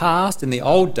 In the past, in the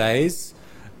old days,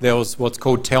 there was what's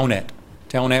called Telnet.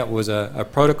 Telnet was a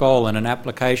protocol and an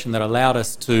application that allowed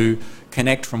us to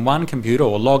connect from one computer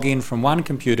or log in from one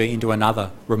computer into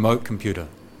another remote computer.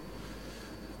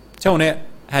 Telnet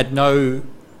had no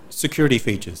security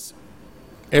features.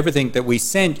 Everything that we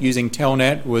sent using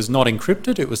Telnet was not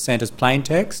encrypted, it was sent as plain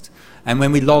text. And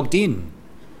when we logged in,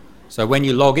 so when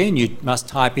you log in, you must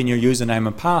type in your username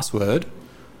and password.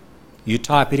 You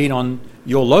type it in on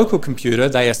your local computer,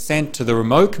 they are sent to the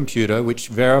remote computer, which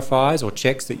verifies or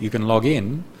checks that you can log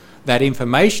in. That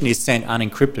information is sent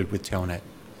unencrypted with Telnet.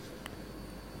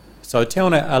 So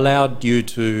Telnet allowed you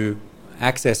to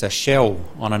access a shell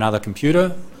on another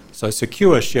computer. So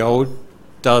secure shell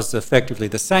does effectively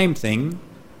the same thing,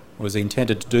 was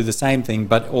intended to do the same thing,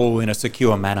 but all in a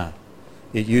secure manner.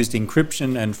 It used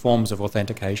encryption and forms of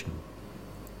authentication.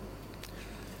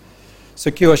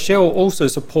 Secure shell also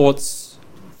supports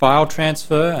file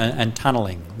transfer and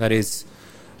tunneling. That is,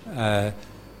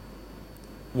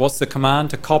 what's the command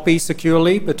to copy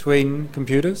securely between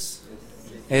computers?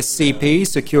 SCP,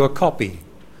 secure copy,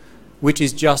 which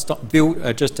is just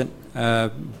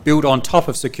built on top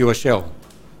of secure shell.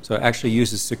 So it actually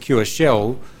uses secure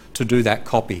shell to do that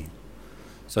copy.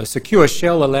 So secure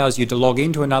shell allows you to log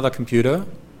into another computer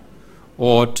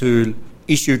or to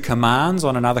issue commands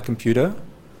on another computer.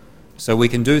 So we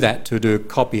can do that to do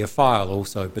copy a file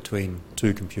also between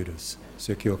two computers,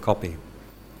 secure copy.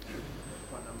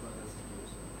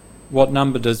 What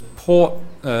number does port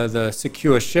the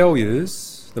secure shell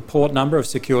use? The port number of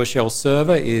secure shell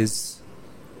server is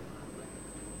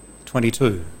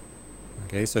 22.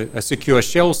 Okay, so a secure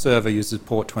shell server uses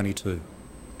port 22.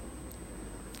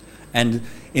 And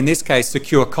in this case,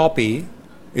 secure copy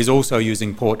is also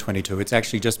using port 22. It's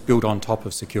actually just built on top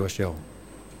of secure shell.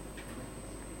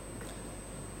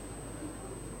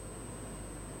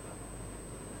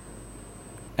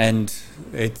 And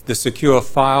the secure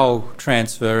file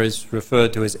transfer is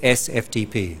referred to as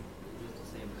SFTP.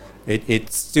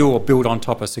 It's still built on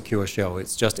top of secure shell.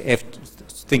 It's just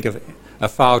think of a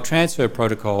file transfer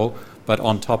protocol, but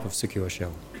on top of secure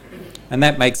shell. And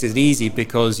that makes it easy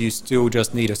because you still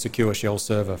just need a secure shell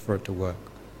server for it to work.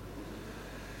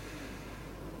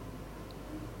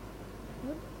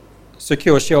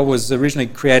 Secure shell was originally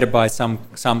created by some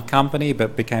company,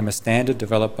 but became a standard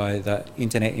developed by the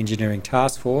Internet Engineering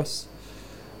Task Force.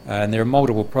 And there are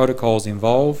multiple protocols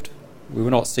involved. We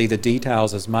will not see the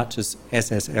details as much as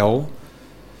SSL.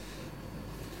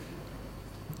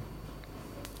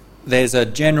 There's a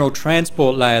general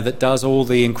transport layer that does all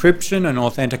the encryption and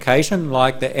authentication,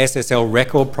 like the SSL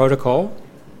record protocol.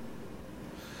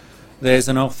 There's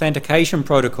an authentication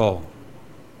protocol,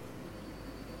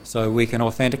 so we can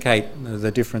authenticate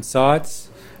the different sites,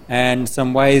 and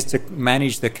some ways to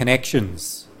manage the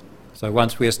connections. So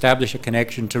once we establish a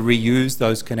connection, to reuse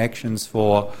those connections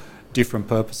for different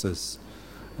purposes.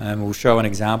 And we'll show an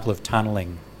example of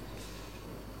tunneling.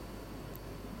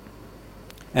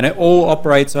 And it all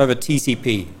operates over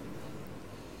TCP.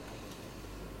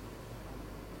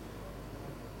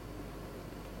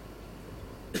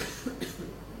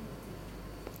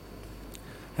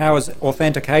 How is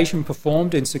authentication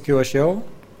performed in secure shell?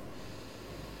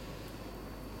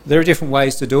 There are different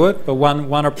ways to do it, but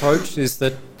one approach is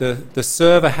that the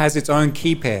server has its own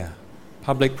key pair,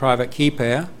 public-private key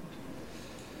pair,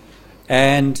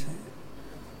 and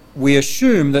we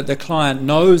assume that the client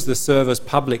knows the server's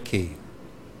public key.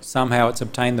 Somehow it's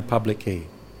obtained the public key.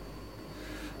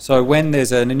 So when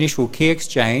there's an initial key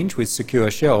exchange with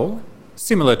secure shell,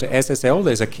 similar to SSL,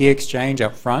 there's a key exchange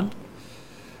up front,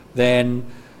 then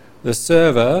the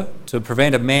server, to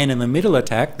prevent a man-in-the-middle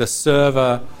attack, the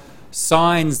server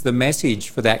signs the message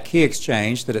for that key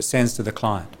exchange that it sends to the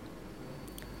client.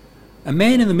 A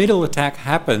man-in-the-middle attack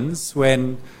happens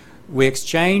when we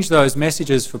exchange those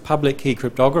messages for public key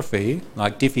cryptography,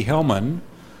 like Diffie-Hellman,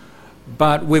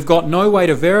 but we've got no way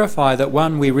to verify that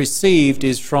one we received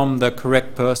is from the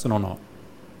correct person or not.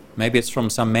 Maybe it's from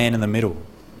some man in the middle.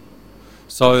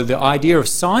 So the idea of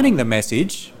signing the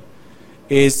message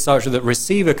is such that the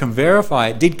receiver can verify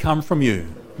it did come from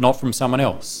you, not from someone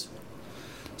else.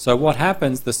 So what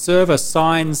happens, the server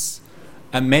signs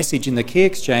a message in the key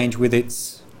exchange with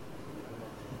its,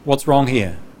 what's wrong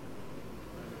here?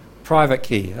 Private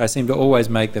key. I seem to always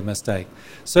make the mistake.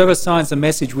 Server signs the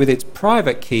message with its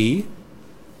private key,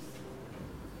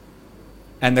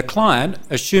 and the client,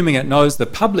 assuming it knows the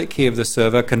public key of the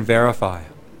server, can verify.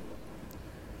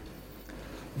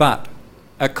 But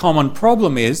a common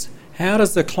problem is, how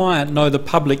does the client know the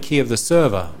public key of the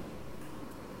server?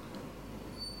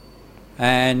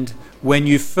 And when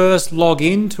you first log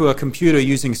into a computer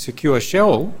using secure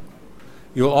shell,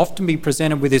 you'll often be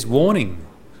presented with this warning.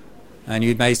 And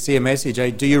you may see a message, hey,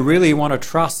 do you really want to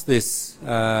trust this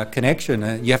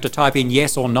connection? You have to type in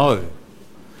yes or no.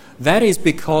 That is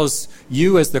because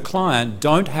you as the client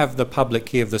don't have the public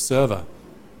key of the server.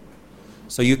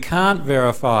 So you can't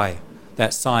verify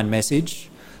that signed message.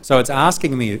 So it's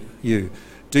asking you,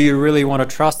 do you really want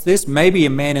to trust this? Maybe a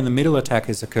man-in-the-middle attack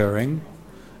is occurring.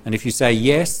 And if you say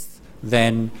yes,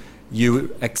 then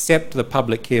you accept the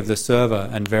public key of the server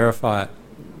and verify it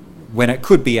when it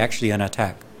could be actually an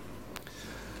attack.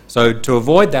 So to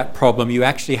avoid that problem, you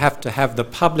actually have to have the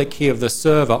public key of the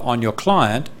server on your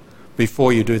client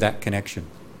before you do that connection.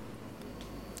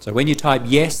 So when you type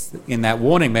yes in that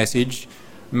warning message,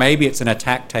 maybe it's an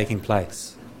attack taking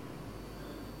place.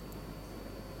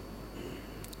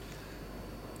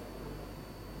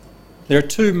 There are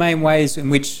two main ways in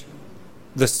which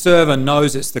the server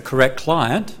knows it's the correct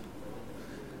client.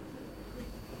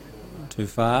 Too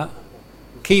far.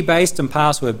 Key-based and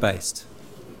password-based.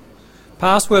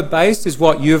 Password-based is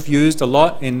what you've used a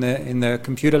lot in the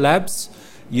computer labs.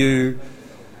 You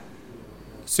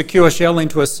secure shell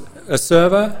into a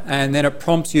server, and then it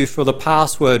prompts you for the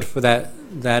password for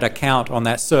that account on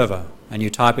that server. And you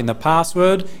type in the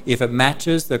password. If it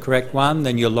matches the correct one,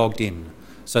 then you're logged in.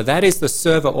 So that is the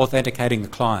server authenticating the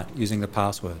client using the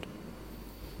password.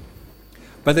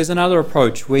 But there's another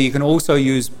approach where you can also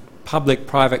use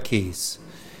public-private keys.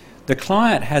 The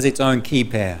client has its own key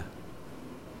pair.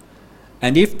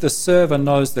 And if the server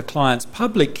knows the client's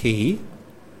public key,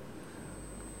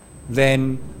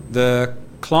 then the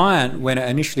client, when it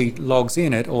initially logs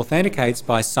in, it authenticates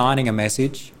by signing a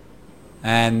message,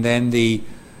 and then the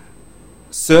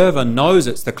server knows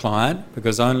it's the client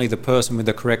because only the person with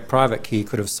the correct private key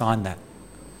could have signed that.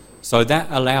 So that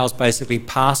allows basically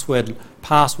passwordless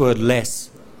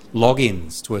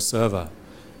logins to a server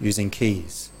using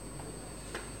keys.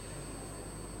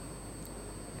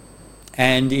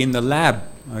 And in the lab,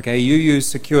 okay, you use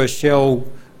secure shell.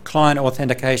 Client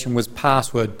authentication was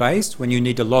password based. When you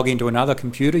need to log into another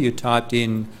computer, you typed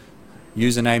in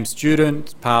username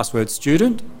student, password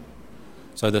student.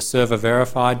 So the server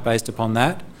verified based upon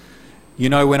that. You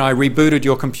know, when I rebooted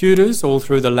your computers all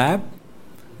through the lab,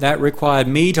 that required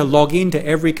me to log into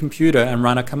every computer and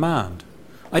run a command.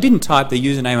 I didn't type the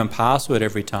username and password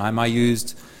every time. I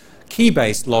used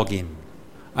key-based login.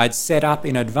 I'd set up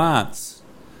in advance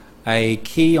a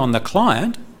key on the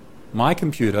client, my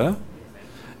computer,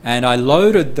 and I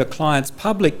loaded the client's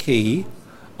public key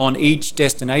on each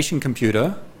destination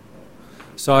computer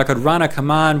so I could run a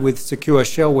command with secure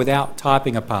shell without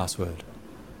typing a password,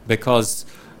 because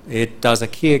it does a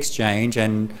key exchange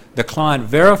and the client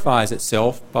verifies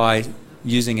itself by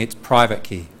using its private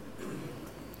key.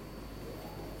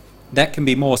 That can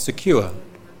be more secure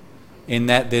in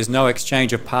that there's no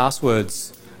exchange of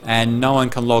passwords and no one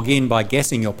can log in by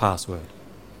guessing your password.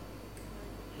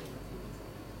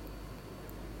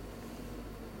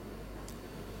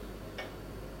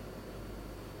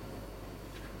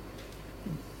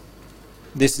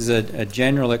 This is a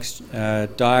general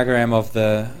diagram of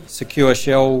the secure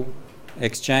shell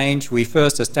exchange. We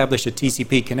first establish a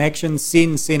TCP connection,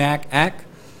 SYN/ACK.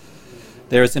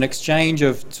 There is an exchange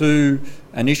of two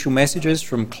initial messages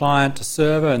from client to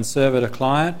server and server to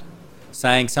client,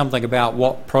 saying something about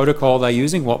what protocol they're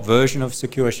using, what version of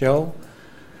secure shell.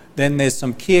 Then there's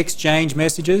some key exchange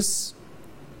messages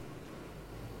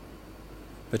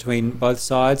between both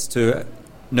sides to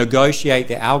negotiate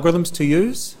the algorithms to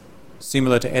use.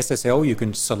 Similar to SSL, you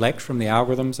can select from the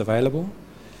algorithms available.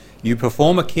 You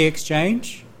perform a key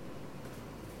exchange.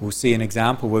 We'll see an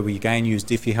example where we again use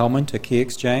Diffie-Hellman to key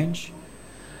exchange.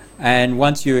 And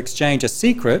once you exchange a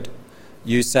secret,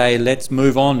 you say, let's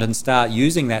move on and start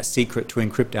using that secret to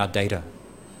encrypt our data.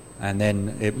 And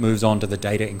then it moves on to the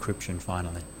data encryption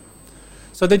finally.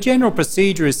 So the general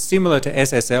procedure is similar to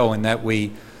SSL in that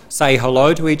we say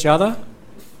hello to each other.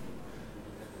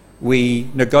 We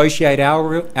negotiate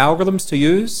algorithms to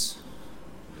use,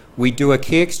 we do a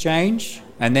key exchange,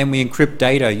 and then we encrypt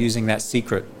data using that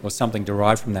secret or something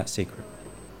derived from that secret.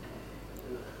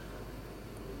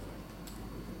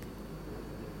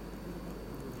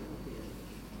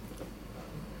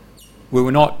 We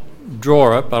will not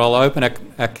draw it, but I'll open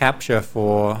a capture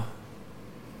for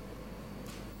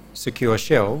secure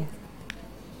shell.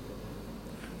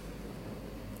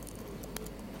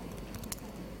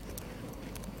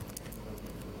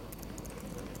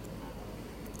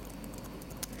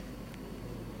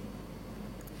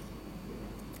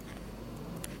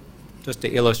 Just to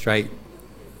illustrate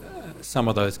some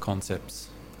of those concepts.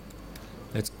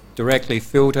 Let's directly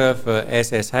filter for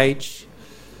SSH.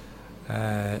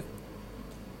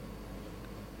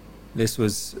 This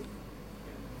was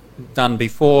done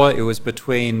before. It was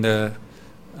between the,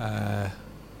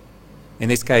 in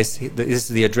this case, this is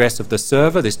the address of the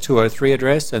server, this 203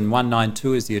 address, and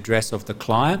 192 is the address of the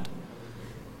client.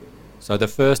 So the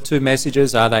first two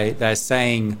messages are they're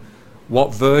saying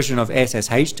what version of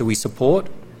SSH do we support,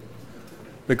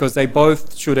 because they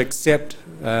both should accept,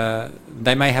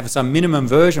 they may have some minimum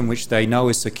version which they know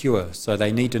is secure, so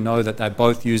they need to know that they're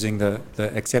both using the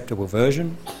acceptable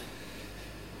version.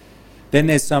 Then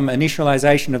there's some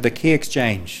initialization of the key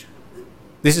exchange.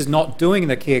 This is not doing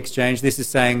the key exchange, this is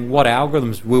saying what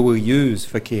algorithms will we use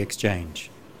for key exchange.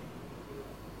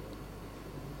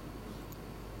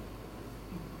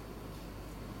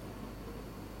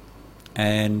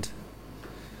 And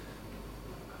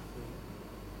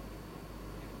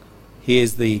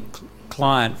here's the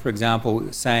client, for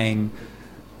example, saying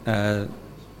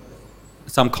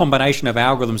some combination of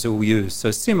algorithms that we'll use.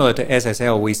 So similar to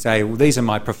SSL, we say, well, these are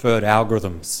my preferred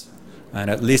algorithms. And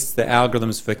it lists the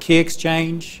algorithms for key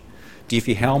exchange,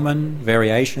 Diffie-Hellman,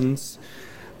 variations,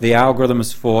 the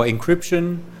algorithms for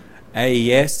encryption,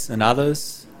 AES and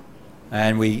others.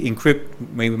 And we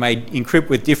may encrypt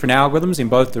with different algorithms in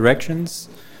both directions.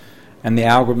 And the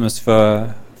algorithms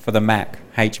for the MAC,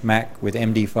 HMAC with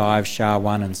MD5,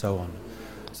 SHA-1 and so on.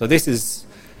 So this is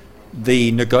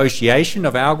the negotiation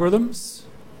of algorithms.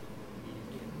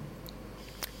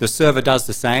 The server does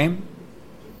the same,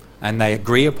 and they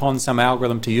agree upon some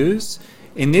algorithm to use.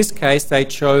 In this case, they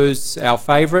chose our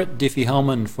favourite,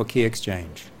 Diffie-Hellman, for key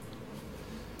exchange.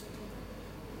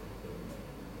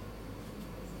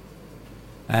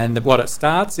 And what it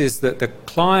starts is that the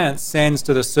client sends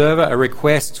to the server a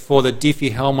request for the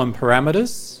Diffie-Hellman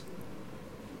parameters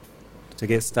to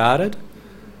get started.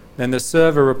 Then the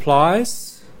server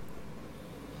replies,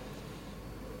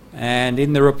 and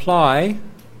in the reply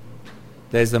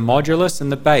there's the modulus and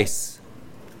the base.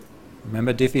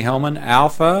 Remember Diffie-Hellman,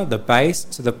 alpha, the base,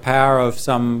 to the power of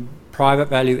some private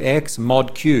value x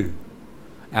mod q.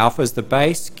 Alpha is the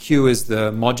base, q is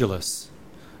the modulus.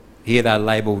 Here they're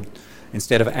labelled,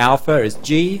 instead of alpha it's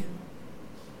g,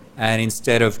 and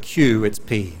instead of q it's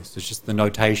p. So it's just the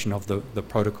notation of the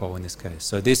protocol in this case.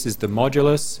 So this is the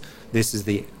modulus, this is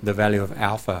the value of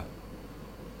alpha.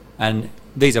 And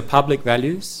these are public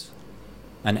values,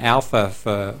 and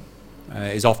alpha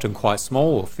is often quite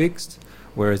small or fixed,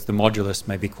 whereas the modulus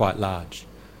may be quite large.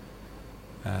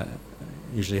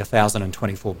 Usually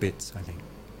 1024 bits, I think.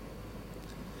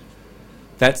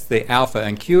 That's the alpha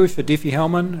and q for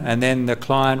Diffie-Hellman, and then the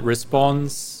client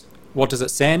responds. What does it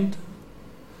send?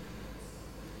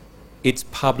 Its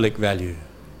public value,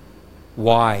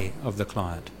 y of the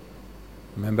client.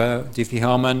 Remember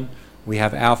Diffie-Hellman, we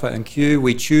have alpha and q,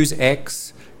 we choose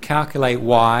x, calculate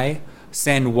y,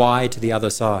 send y to the other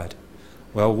side.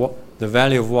 Well, the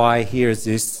value of y here is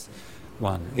this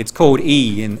one. It's called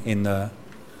E in the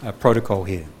protocol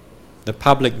here. The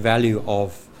public value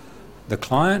of the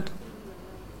client,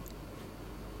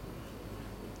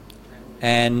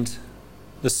 and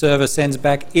the server sends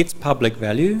back its public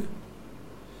value.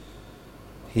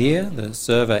 Here, the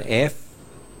server F,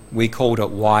 we called it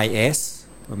YS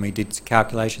when we did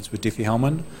calculations with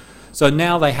Diffie-Hellman. So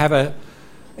now they have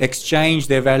exchange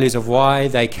their values of Y,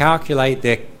 they calculate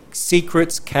their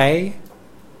secrets K,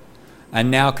 and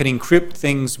now can encrypt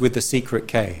things with the secret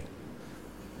K.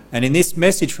 And in this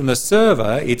message from the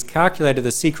server, it's calculated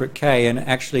the secret K and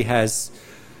actually has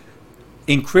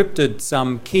encrypted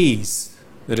some keys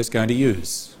that it's going to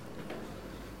use.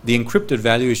 The encrypted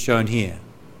value is shown here.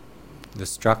 The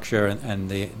structure and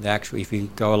the actual, if you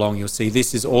go along, you'll see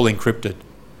this is all encrypted.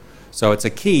 So it's a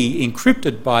key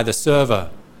encrypted by the server.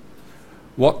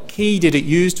 What key did it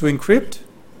use to encrypt?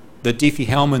 The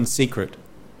Diffie-Hellman secret.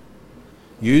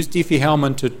 Use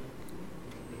Diffie-Hellman to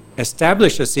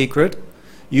establish a secret,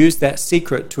 use that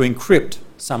secret to encrypt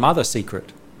some other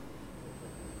secret.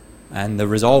 And the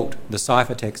result, the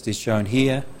ciphertext, is shown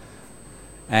here.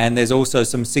 And there's also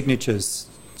some signatures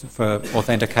for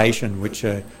authentication which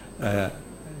are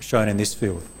shown in this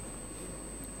field.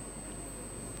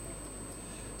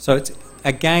 So it's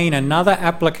again another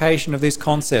application of this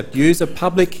concept. Use a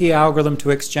public key algorithm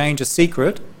to exchange a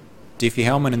secret,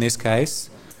 Diffie-Hellman in this case,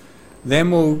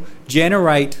 then we'll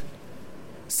generate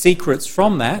secrets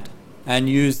from that and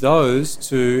use those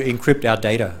to encrypt our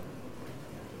data.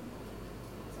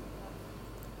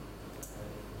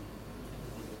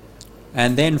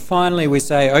 And then finally we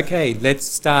say, okay, let's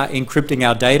start encrypting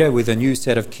our data with a new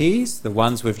set of keys, the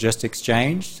ones we've just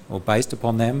exchanged or based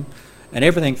upon them. And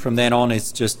everything from then on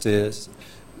is just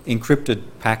encrypted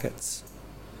packets.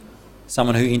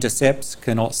 Someone who intercepts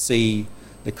cannot see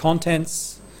the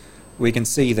contents. We can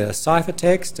see the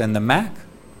ciphertext and the MAC.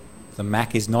 The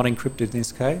MAC is not encrypted in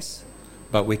this case,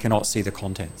 but we cannot see the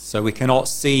contents. So we cannot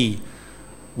see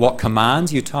what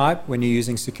commands you type when you're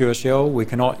using Secure Shell. We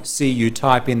cannot see you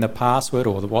type in the password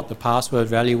or what the password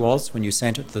value was when you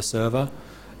sent it to the server.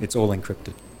 It's all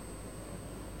encrypted.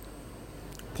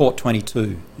 Port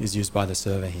 22 is used by the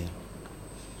server here.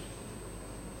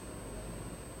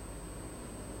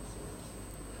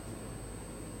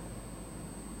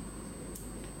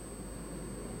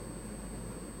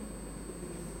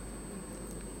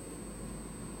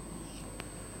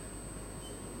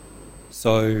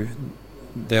 So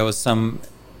there was some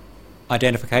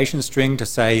identification string to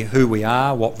say who we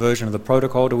are, what version of the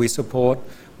protocol do we support.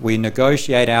 We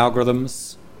negotiate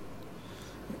algorithms.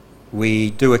 We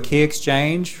do a key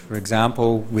exchange, for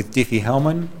example, with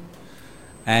Diffie-Hellman,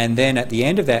 and then at the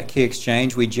end of that key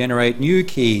exchange we generate new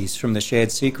keys from the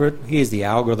shared secret. Here's the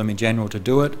algorithm in general to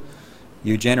do it.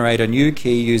 You generate a new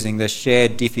key using the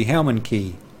shared Diffie-Hellman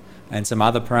key and some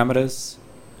other parameters.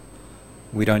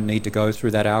 We don't need to go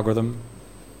through that algorithm.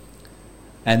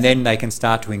 And then they can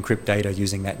start to encrypt data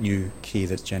using that new key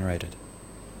that's generated.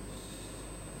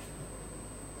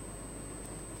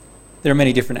 There are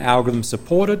many different algorithms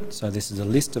supported, so this is a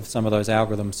list of some of those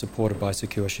algorithms supported by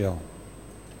Secure Shell.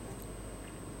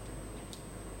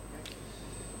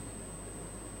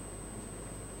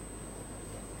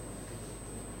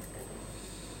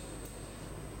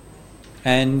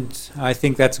 And I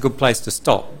think that's a good place to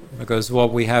stop, because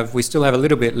what we still have a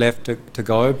little bit left to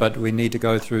go, but we need to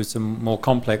go through some more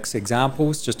complex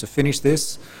examples just to finish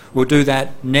this. We'll do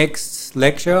that next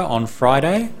lecture on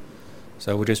Friday.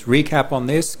 So we'll just recap on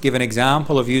this, give an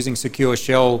example of using Secure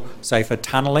Shell, say for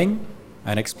tunneling,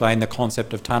 and explain the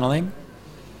concept of tunneling.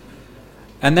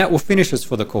 And that will finish us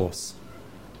for the course.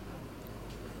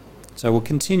 So we'll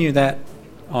continue that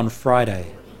on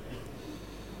Friday.